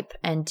type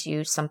and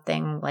do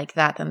something like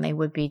that than they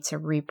would be to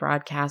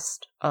rebroadcast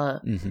a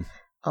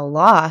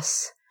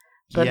loss.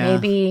 But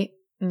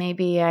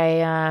maybe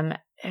I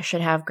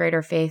should have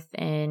greater faith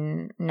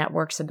in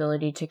networks'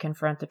 ability to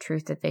confront the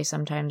truth that they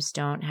sometimes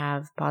don't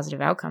have positive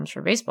outcomes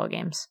for baseball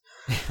games.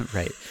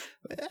 Right.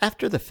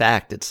 After the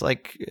fact, it's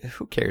like,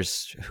 who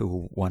cares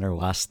who won or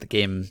lost the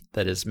game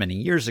that is many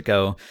years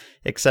ago,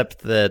 except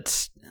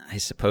that I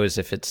suppose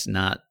if it's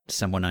not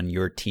someone on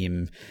your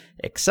team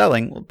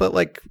excelling, but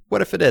like,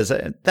 what if it is?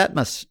 That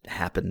must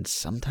happen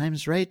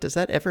sometimes, right? Does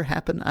that ever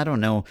happen? I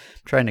don't know. I'm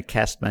trying to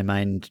cast my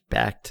mind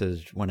back to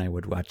when I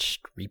would watch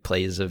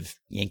replays of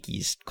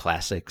Yankees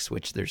classics,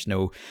 which there's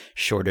no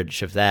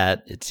shortage of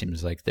that. It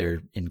seems like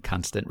they're in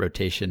constant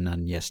rotation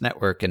on Yes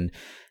Network, and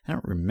I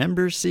don't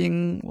remember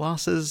seeing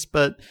losses,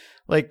 but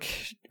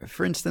like,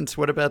 for instance,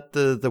 what about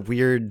the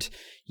weird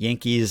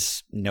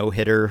Yankees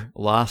no-hitter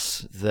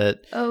loss that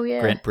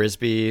Grant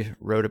Brisbee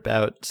wrote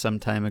about some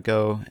time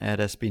ago at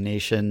SB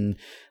Nation?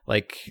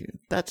 Like,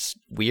 that's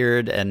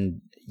weird,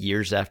 and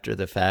years after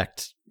the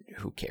fact,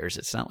 who cares?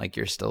 It's not like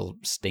you're still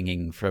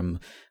stinging from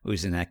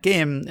losing that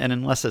game. And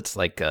unless it's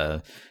like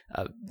a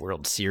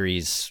World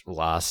Series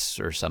loss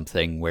or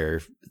something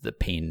where the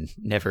pain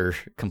never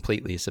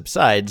completely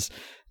subsides,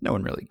 no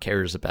one really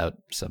cares about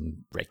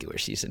some regular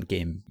season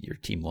game your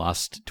team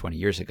lost 20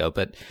 years ago.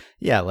 But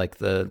yeah, like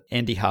the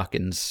Andy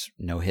Hawkins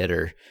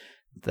no-hitter,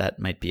 that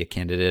might be a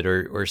candidate.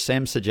 Or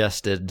Sam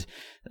suggested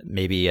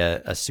maybe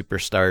a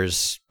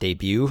superstar's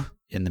debut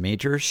in the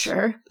majors.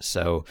 Sure.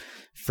 So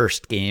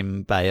first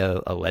game by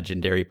a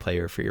legendary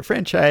player for your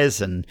franchise,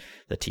 and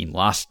the team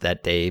lost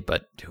that day,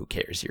 but who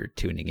cares? You're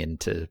tuning in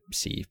to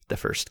see the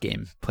first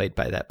game played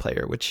by that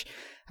player, which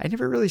I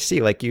never really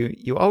see. Like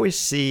you always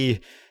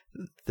see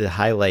the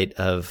highlight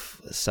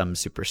of some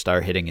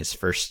superstar hitting his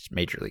first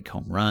major league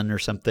home run or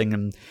something,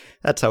 and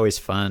that's always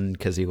fun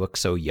because he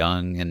looks so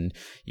young and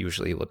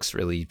usually looks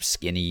really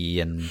skinny,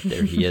 and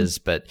there he is,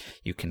 but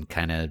you can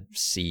kind of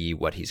see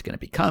what he's going to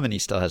become, and he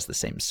still has the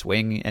same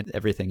swing and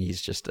everything.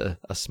 He's just a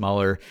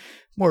smaller,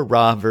 more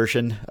raw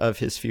version of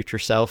his future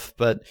self,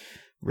 but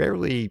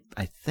rarely,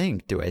 I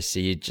think, do I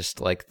see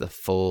just like the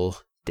full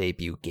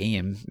debut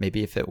game.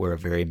 Maybe if it were a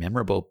very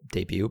memorable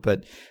debut,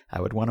 but I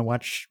would want to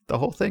watch the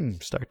whole thing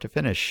start to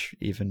finish,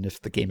 even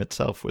if the game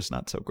itself was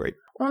not so great.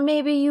 Or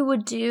maybe you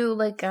would do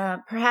like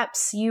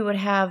perhaps you would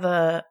have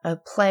a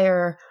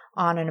player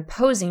on an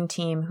opposing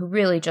team who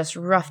really just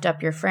roughed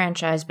up your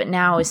franchise, but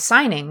now is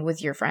signing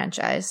with your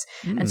franchise.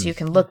 And so you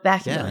can look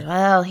back and be like,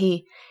 well,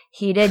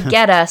 he did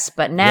get us,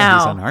 but now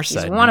he's on our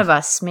side one now. of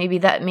us. Maybe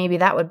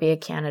that would be a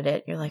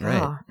candidate. You're like,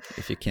 right. oh,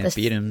 if you can't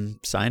beat him,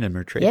 sign him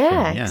or trade for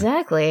him. Yeah,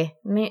 exactly.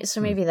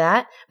 So maybe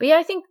that. But yeah,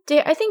 I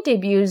think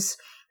debuts.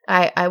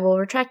 I will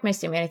retract my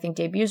statement. I think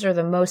debuts are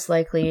the most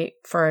likely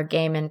for a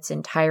game in its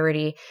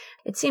entirety.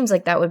 It seems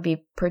like that would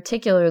be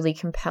particularly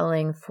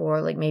compelling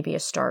for like maybe a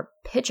star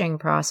pitching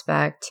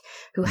prospect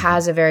who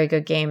has a very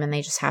good game and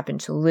they just happen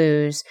to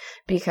lose,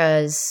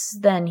 because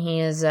then he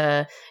is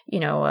a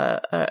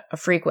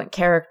frequent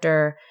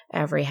character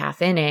every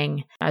half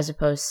inning, as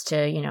opposed to,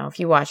 if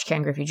you watch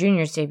Ken Griffey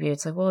Jr.'s debut,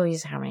 it's like, well,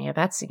 he's how many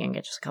at-bats he can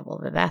get? Just a couple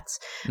of at-bats.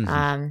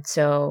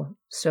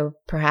 So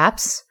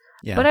perhaps.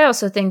 Yeah. But I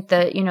also think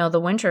that, the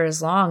winter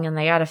is long and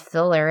they got to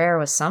fill their air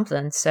with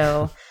something.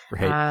 So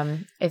right.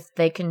 If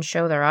they can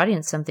show their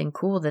audience something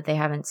cool that they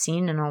haven't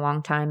seen in a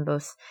long time,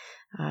 both,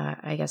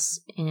 I guess,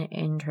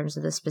 in terms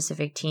of the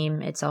specific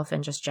team itself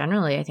and just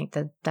generally, I think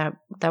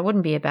that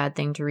wouldn't be a bad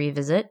thing to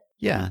revisit.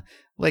 Yeah.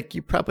 Like,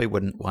 you probably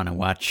wouldn't want to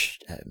watch,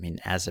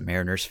 as a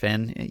Mariners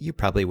fan, you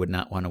probably would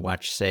not want to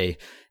watch, say,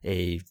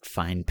 a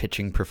fine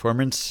pitching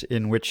performance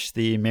in which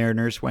the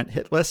Mariners went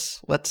hitless,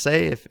 let's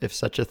say, if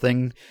such a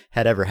thing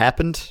had ever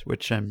happened,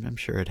 which I'm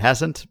sure it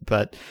hasn't.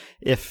 But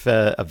if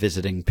a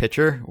visiting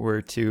pitcher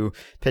were to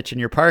pitch in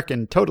your park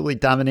and totally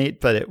dominate,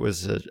 but it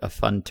was a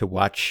fun to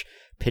watch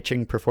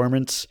pitching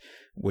performance,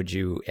 would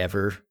you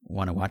ever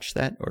want to watch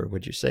that? Or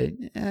would you say,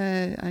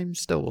 I'm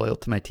still loyal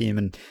to my team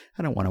and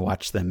I don't want to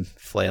watch them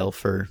flail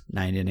for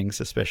 9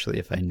 innings, especially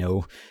if I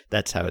know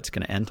that's how it's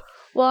going to end?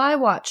 Well, I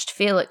watched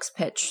Felix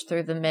pitch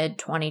through the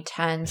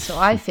mid-2010s, so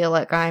I feel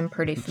like I'm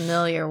pretty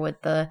familiar with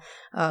the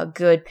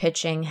good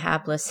pitching,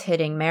 hapless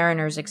hitting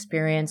Mariners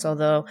experience,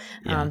 although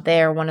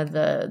they are one of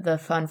the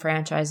fun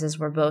franchises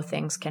where both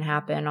things can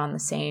happen on the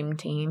same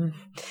team.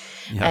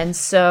 Yeah. And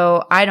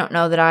so I don't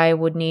know that I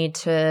would need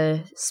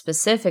to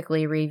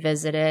specifically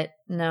revisit it.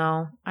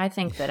 No, I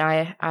think that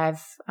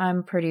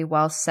I'm pretty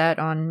well set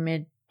on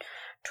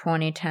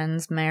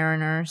mid-2010s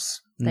Mariners.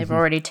 They've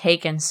already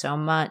taken so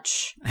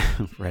much.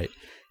 Right.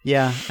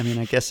 Yeah.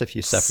 I guess if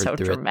you suffered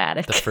through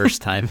dramatic. It the first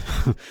time.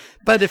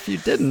 But if you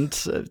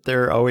didn't,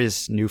 there are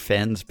always new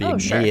fans being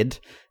made.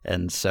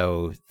 And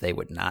so they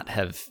would not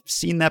have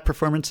seen that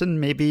performance, and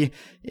maybe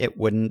it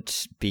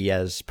wouldn't be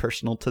as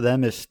personal to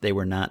them if they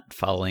were not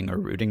following or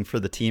rooting for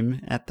the team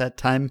at that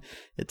time.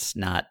 It's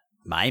not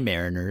my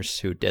Mariners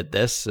who did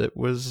this. It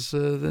was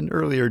an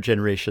earlier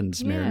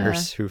generation's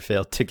Mariners who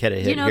failed to get a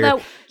hit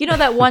here.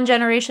 That one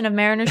generation of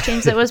Mariners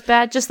teams that was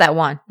bad? Just that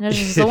one. There's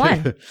just the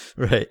one.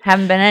 Right.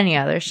 Haven't been any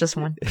others, just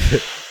one.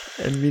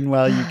 And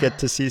meanwhile, you get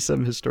to see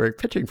some historic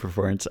pitching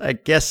performance. I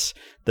guess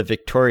the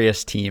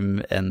victorious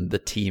team and the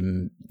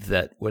team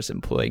that was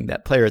employing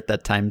that player at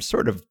that time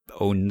sort of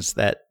owns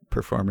that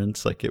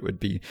performance. Like, it would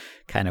be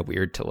kind of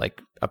weird to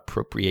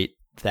appropriate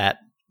that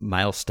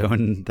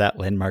milestone, that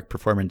landmark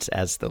performance,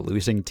 as the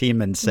losing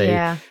team and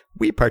say,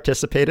 we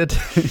participated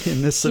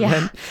in this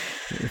event.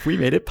 We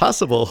made it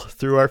possible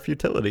through our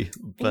futility.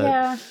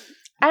 But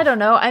I don't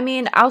know.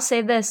 I'll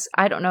say this.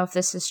 I don't know if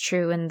this is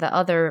true in the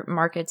other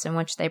markets in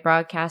which they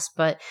broadcast,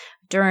 but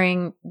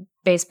during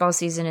baseball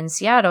season in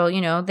Seattle,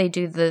 they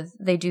do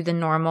the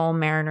normal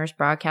Mariners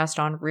broadcast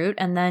en route,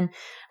 and then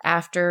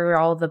after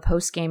all the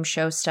post-game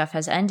show stuff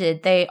has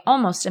ended, they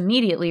almost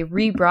immediately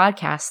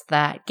rebroadcast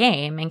that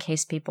game in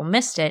case people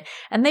missed it,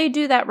 and they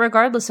do that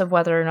regardless of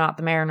whether or not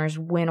the Mariners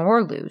win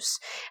or lose.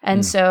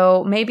 And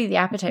so maybe the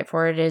appetite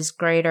for it is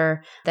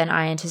greater than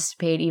I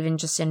anticipate, even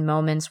just in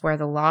moments where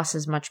the loss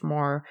is much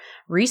more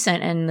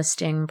recent and the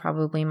sting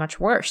probably much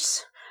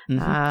worse.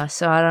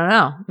 So I don't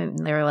know.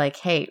 They were like,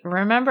 hey,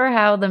 remember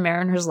how the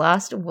Mariners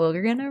lost?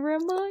 We're going to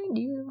remind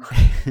you.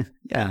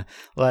 Yeah.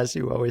 Well, as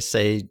you always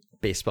say,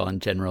 baseball in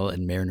general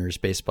and Mariners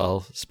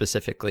baseball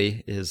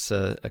specifically is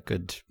a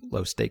good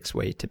low stakes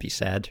way to be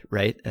sad,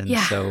 right? And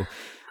so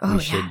we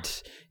should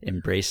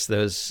embrace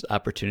those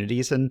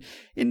opportunities. And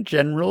in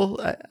general,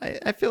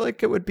 I feel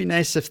like it would be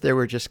nice if there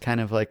were just kind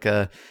of like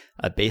a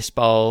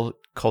baseball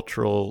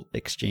cultural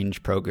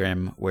exchange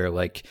program where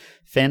like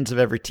fans of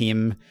every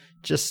team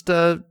just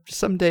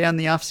someday on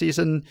the off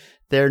season,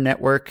 their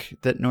network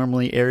that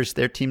normally airs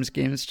their team's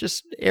games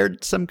just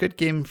aired some good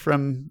game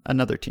from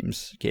another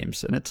team's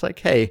games. And it's like,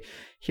 hey,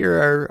 here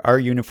are our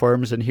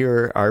uniforms and here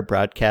are our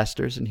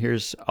broadcasters and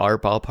here's our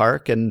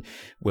ballpark, and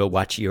we'll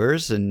watch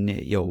yours and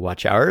you'll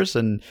watch ours,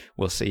 and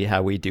we'll see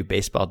how we do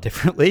baseball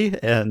differently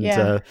and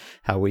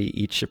how we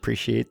each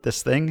appreciate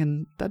this thing.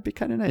 And that'd be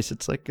kind of nice.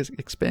 It's like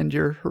expand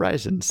your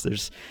horizons.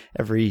 There's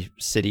every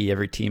city,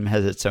 every team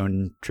has its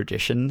own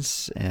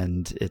traditions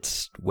and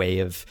its way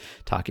of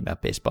talking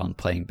about baseball and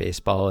playing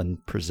baseball and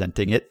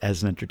presenting it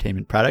as an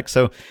entertainment product.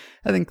 So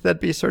I think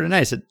that'd be sort of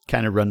nice. It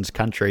kind of runs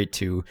contrary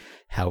to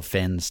how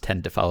fans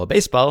tend to follow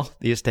baseball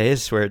these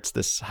days, where it's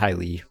this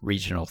highly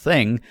regional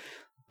thing.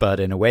 But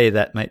in a way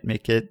that might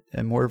make it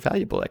a more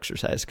valuable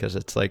exercise, because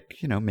it's like,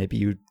 maybe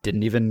you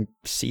didn't even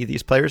see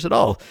these players at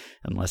all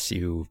unless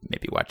you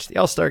maybe watched the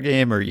All-Star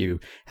game or you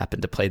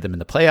happened to play them in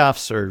the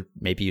playoffs, or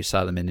maybe you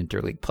saw them in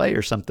interleague play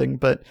or something,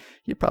 but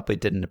you probably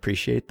didn't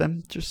appreciate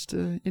them. Just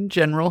in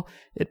general,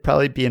 it'd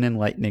probably be an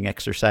enlightening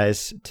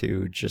exercise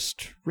to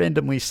just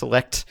randomly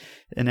select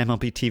an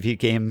MLB TV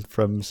game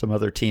from some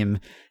other team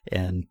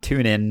and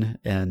tune in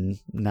and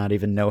not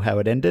even know how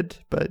it ended,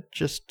 but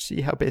just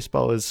see how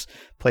baseball is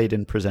played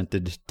and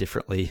presented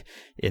differently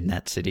in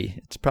that city.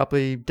 It's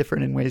probably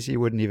different in ways you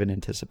wouldn't even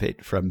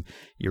anticipate from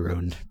your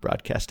own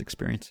broadcast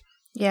experience.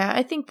 Yeah,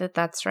 I think that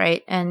that's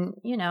right. And,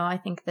 I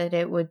think that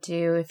it would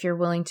do, if you're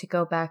willing to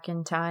go back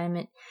in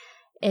time,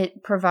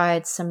 it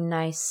provides some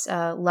nice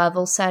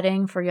level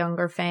setting for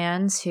younger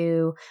fans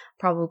who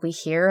probably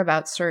hear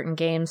about certain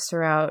games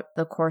throughout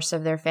the course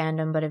of their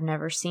fandom but have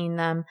never seen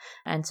them.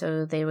 And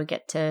so they would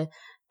get to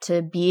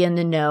be in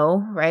the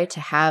know, right? To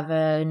have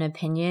an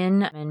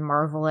opinion and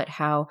marvel at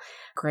how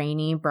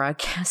grainy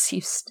broadcasts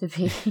used to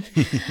be,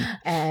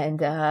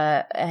 and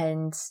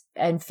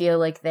feel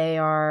like they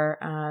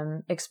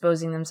are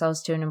exposing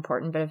themselves to an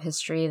important bit of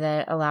history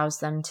that allows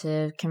them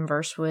to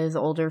converse with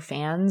older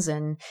fans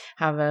and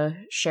have a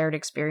shared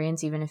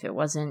experience, even if it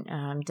wasn't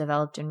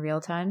developed in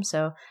real time.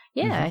 So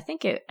I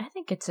think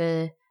it's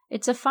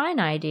a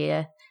fine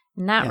idea.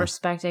 In that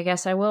respect, I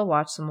guess I will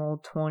watch some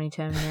old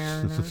 2010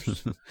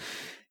 Mariners.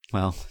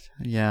 Well,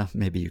 yeah,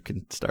 maybe you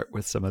can start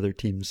with some other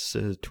team's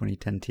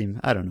 2010 team.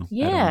 I don't know.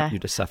 Yeah. I don't want you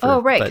to suffer.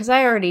 Oh, right, because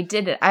I already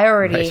did it. I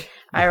already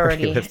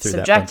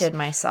subjected that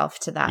myself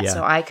to that,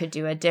 so I could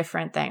do a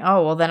different thing.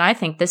 Oh, well, then I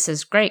think this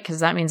is great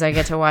because that means I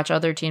get to watch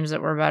other teams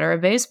that were better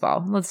at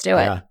baseball. Let's do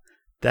it.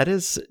 That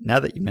is, now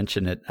that you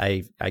mention it,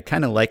 I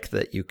kind of like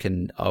that you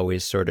can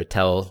always sort of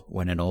tell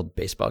when an old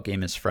baseball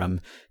game is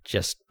from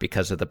just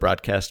because of the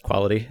broadcast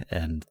quality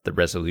and the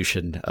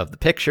resolution of the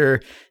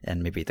picture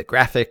and maybe the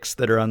graphics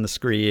that are on the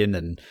screen.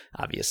 And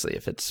obviously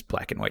if it's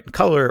black and white in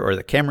color or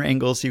the camera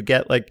angles you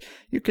get, like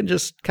you can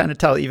just kind of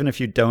tell, even if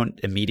you don't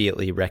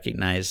immediately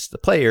recognize the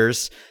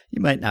players, you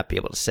might not be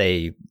able to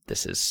say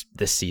this is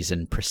this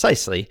season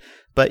precisely,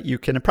 but you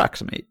can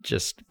approximate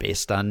just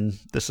based on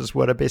this is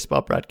what a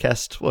baseball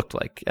broadcast looked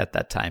like at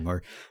that time,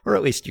 or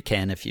at least you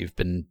can if you've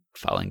been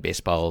following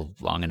baseball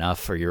long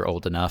enough or you're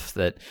old enough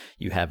that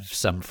you have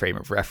some frame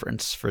of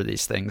reference for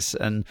these things.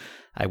 And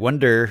I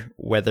wonder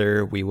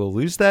whether we will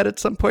lose that at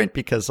some point,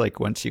 because like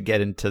once you get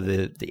into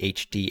the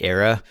HD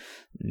era,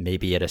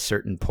 maybe at a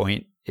certain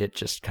point, it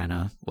just kind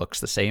of looks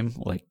the same.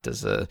 Like,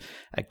 does a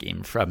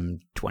game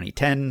from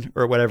 2010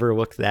 or whatever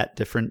look that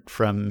different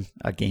from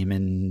a game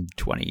in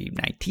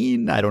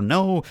 2019? I don't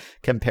know,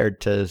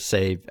 compared to,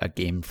 say, a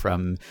game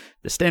from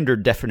the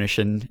standard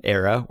definition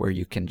era where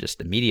you can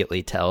just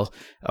immediately tell,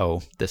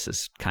 oh, this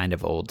is kind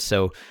of old.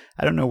 So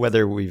I don't know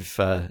whether we've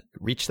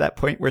reached that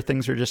point where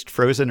things are just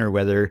frozen or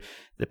whether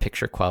the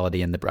picture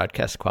quality and the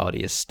broadcast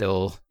quality is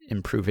still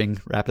improving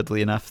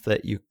rapidly enough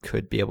that you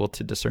could be able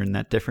to discern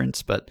that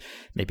difference. But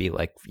maybe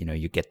like,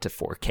 you get to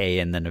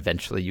 4K and then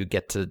eventually you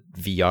get to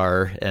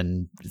VR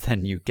and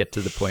then you get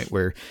to the point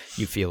where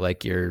you feel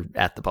like you're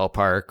at the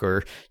ballpark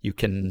or you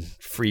can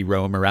free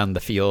roam around the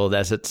field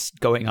as it's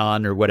going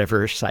on or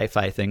whatever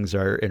sci-fi things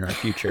are in our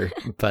future.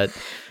 But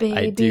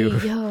Baby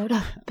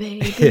Yoda,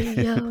 Baby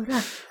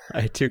Yoda.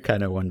 I do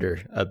kind of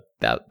wonder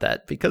about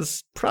that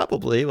because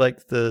probably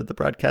like the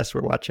broadcasts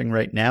we're watching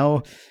right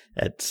now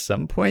at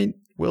some point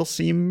will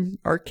seem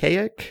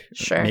archaic.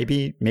 Sure.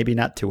 Maybe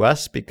not to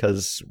us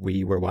because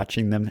we were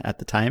watching them at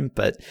the time,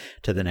 but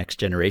to the next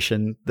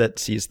generation that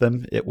sees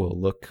them, it will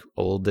look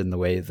old in the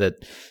way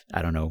that,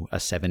 I don't know, a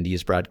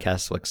 70s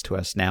broadcast looks to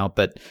us now,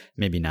 but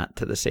maybe not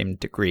to the same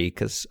degree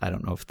because I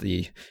don't know if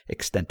the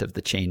extent of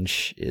the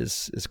change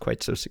is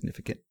quite so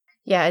significant.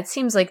 Yeah, it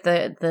seems like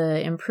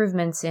the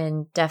improvements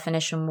in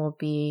definition will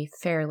be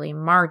fairly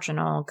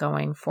marginal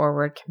going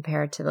forward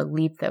compared to the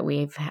leap that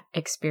we've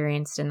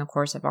experienced in the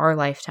course of our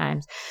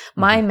lifetimes.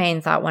 My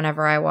main thought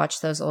whenever I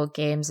watch those old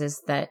games is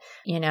that,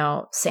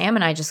 Sam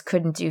and I just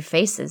couldn't do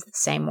faces the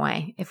same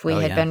way if we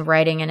had been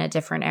writing in a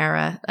different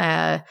era.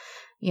 I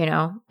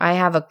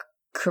have a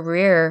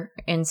career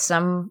in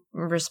some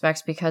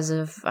respects because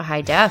of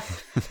high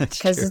def,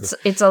 because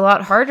it's a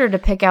lot harder to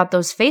pick out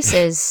those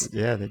faces.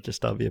 Yeah, they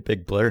just all be a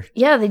big blur.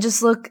 Yeah, they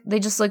just look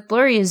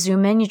blurry. You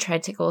zoom in, you try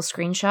to take a little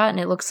screenshot, and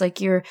it looks like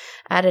you're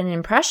at an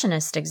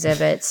impressionist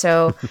exhibit.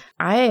 So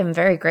I am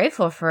very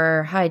grateful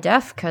for high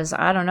def because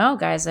I don't know,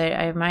 guys,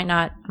 I might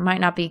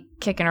not be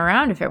kicking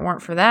around if it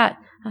weren't for that.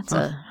 That's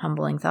a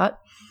humbling thought.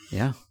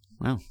 Yeah.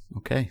 Wow.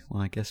 Okay.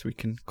 Well, I guess we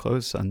can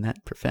close on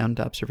that profound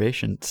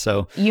observation.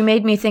 So you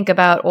made me think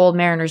about Old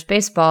Mariners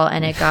baseball,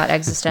 and it got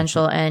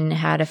existential and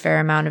had a fair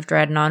amount of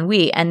dread and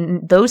ennui,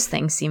 and those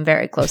things seem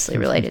very closely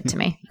related to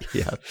me.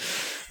 Yeah.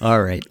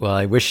 All right. Well,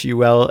 I wish you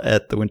well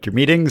at the winter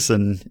meetings,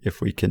 and if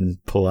we can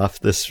pull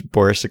off this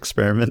Boris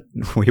experiment,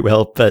 we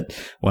will. But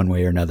one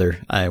way or another,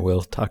 I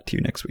will talk to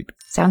you next week.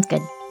 Sounds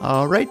good.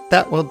 All right,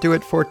 that will do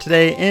it for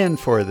today and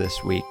for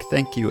this week.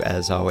 Thank you,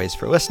 as always,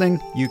 for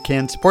listening. You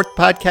can support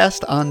the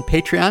podcast on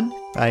Patreon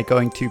by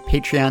going to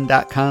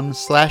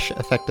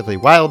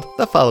patreon.com/effectivelywild.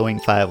 The following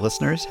 5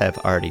 listeners have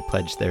already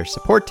pledged their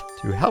support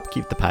to help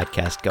keep the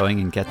podcast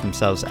going and get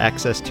themselves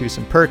access to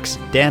some perks.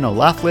 Dan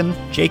O'Laughlin,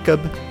 Jacob,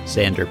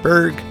 Xander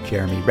Berg,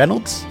 Jeremy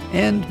Reynolds,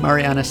 and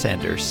Mariana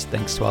Sanders.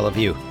 Thanks to all of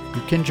you.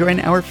 You can join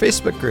our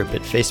Facebook group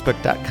at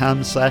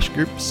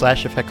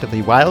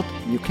facebook.com/group/effectivelywild.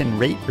 You can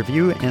rate,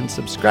 review, and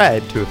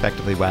subscribe to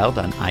Effectively Wild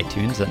on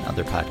iTunes and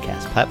other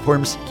podcast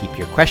platforms. Keep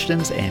your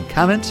questions and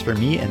comments for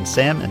me and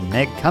Sam and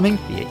Meg coming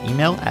via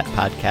email at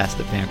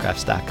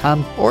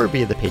podcast@fangraphs.com or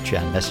via the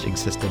Patreon messaging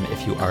system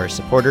if you are a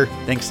supporter.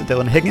 Thanks to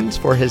Dylan Higgins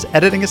for his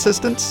editing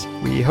assistance.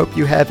 We hope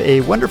you have a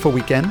wonderful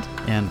weekend,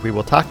 and we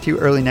will talk to you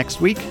early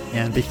next week.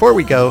 And before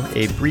we go,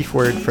 a brief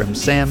word from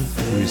Sam,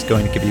 who's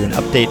going to give you an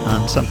update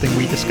on something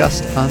we discussed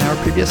on our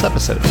previous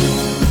episode.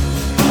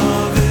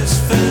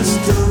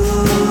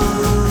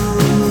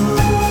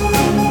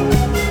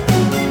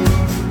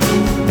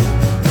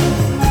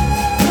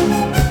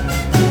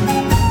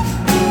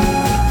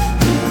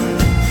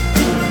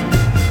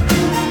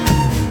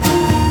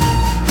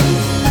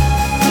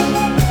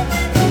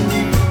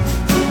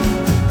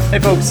 Hey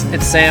folks,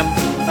 it's Sam.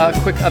 A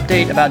quick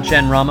update about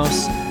Jen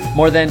Ramos.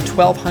 More than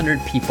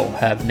 1,200 people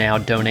have now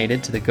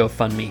donated to the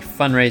GoFundMe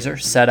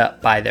fundraiser set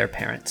up by their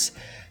parents.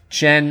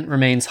 Jen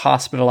remains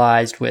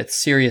hospitalized with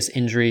serious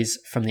injuries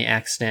from the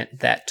accident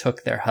that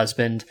took their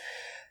husband.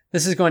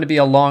 This is going to be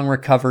a long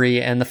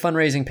recovery, and the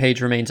fundraising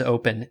page remains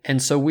open,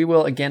 and so we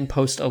will again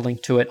post a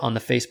link to it on the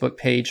Facebook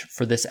page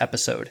for this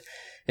episode.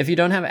 If you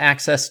don't have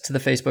access to the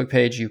Facebook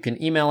page, you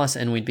can email us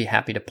and we'd be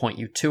happy to point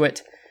you to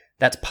it.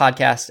 That's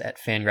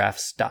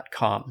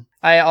podcast@fangraphs.com.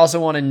 I also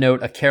want to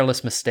note a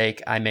careless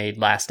mistake I made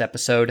last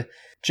episode.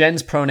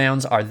 Jen's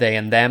pronouns are they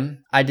and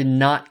them. I did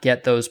not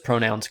get those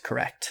pronouns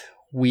correct.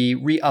 We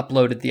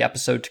re-uploaded the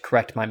episode to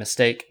correct my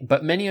mistake,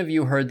 but many of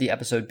you heard the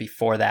episode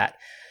before that.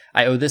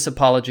 I owe this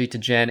apology to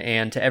Jen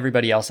and to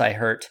everybody else I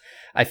hurt.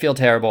 I feel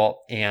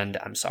terrible, and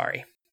I'm sorry.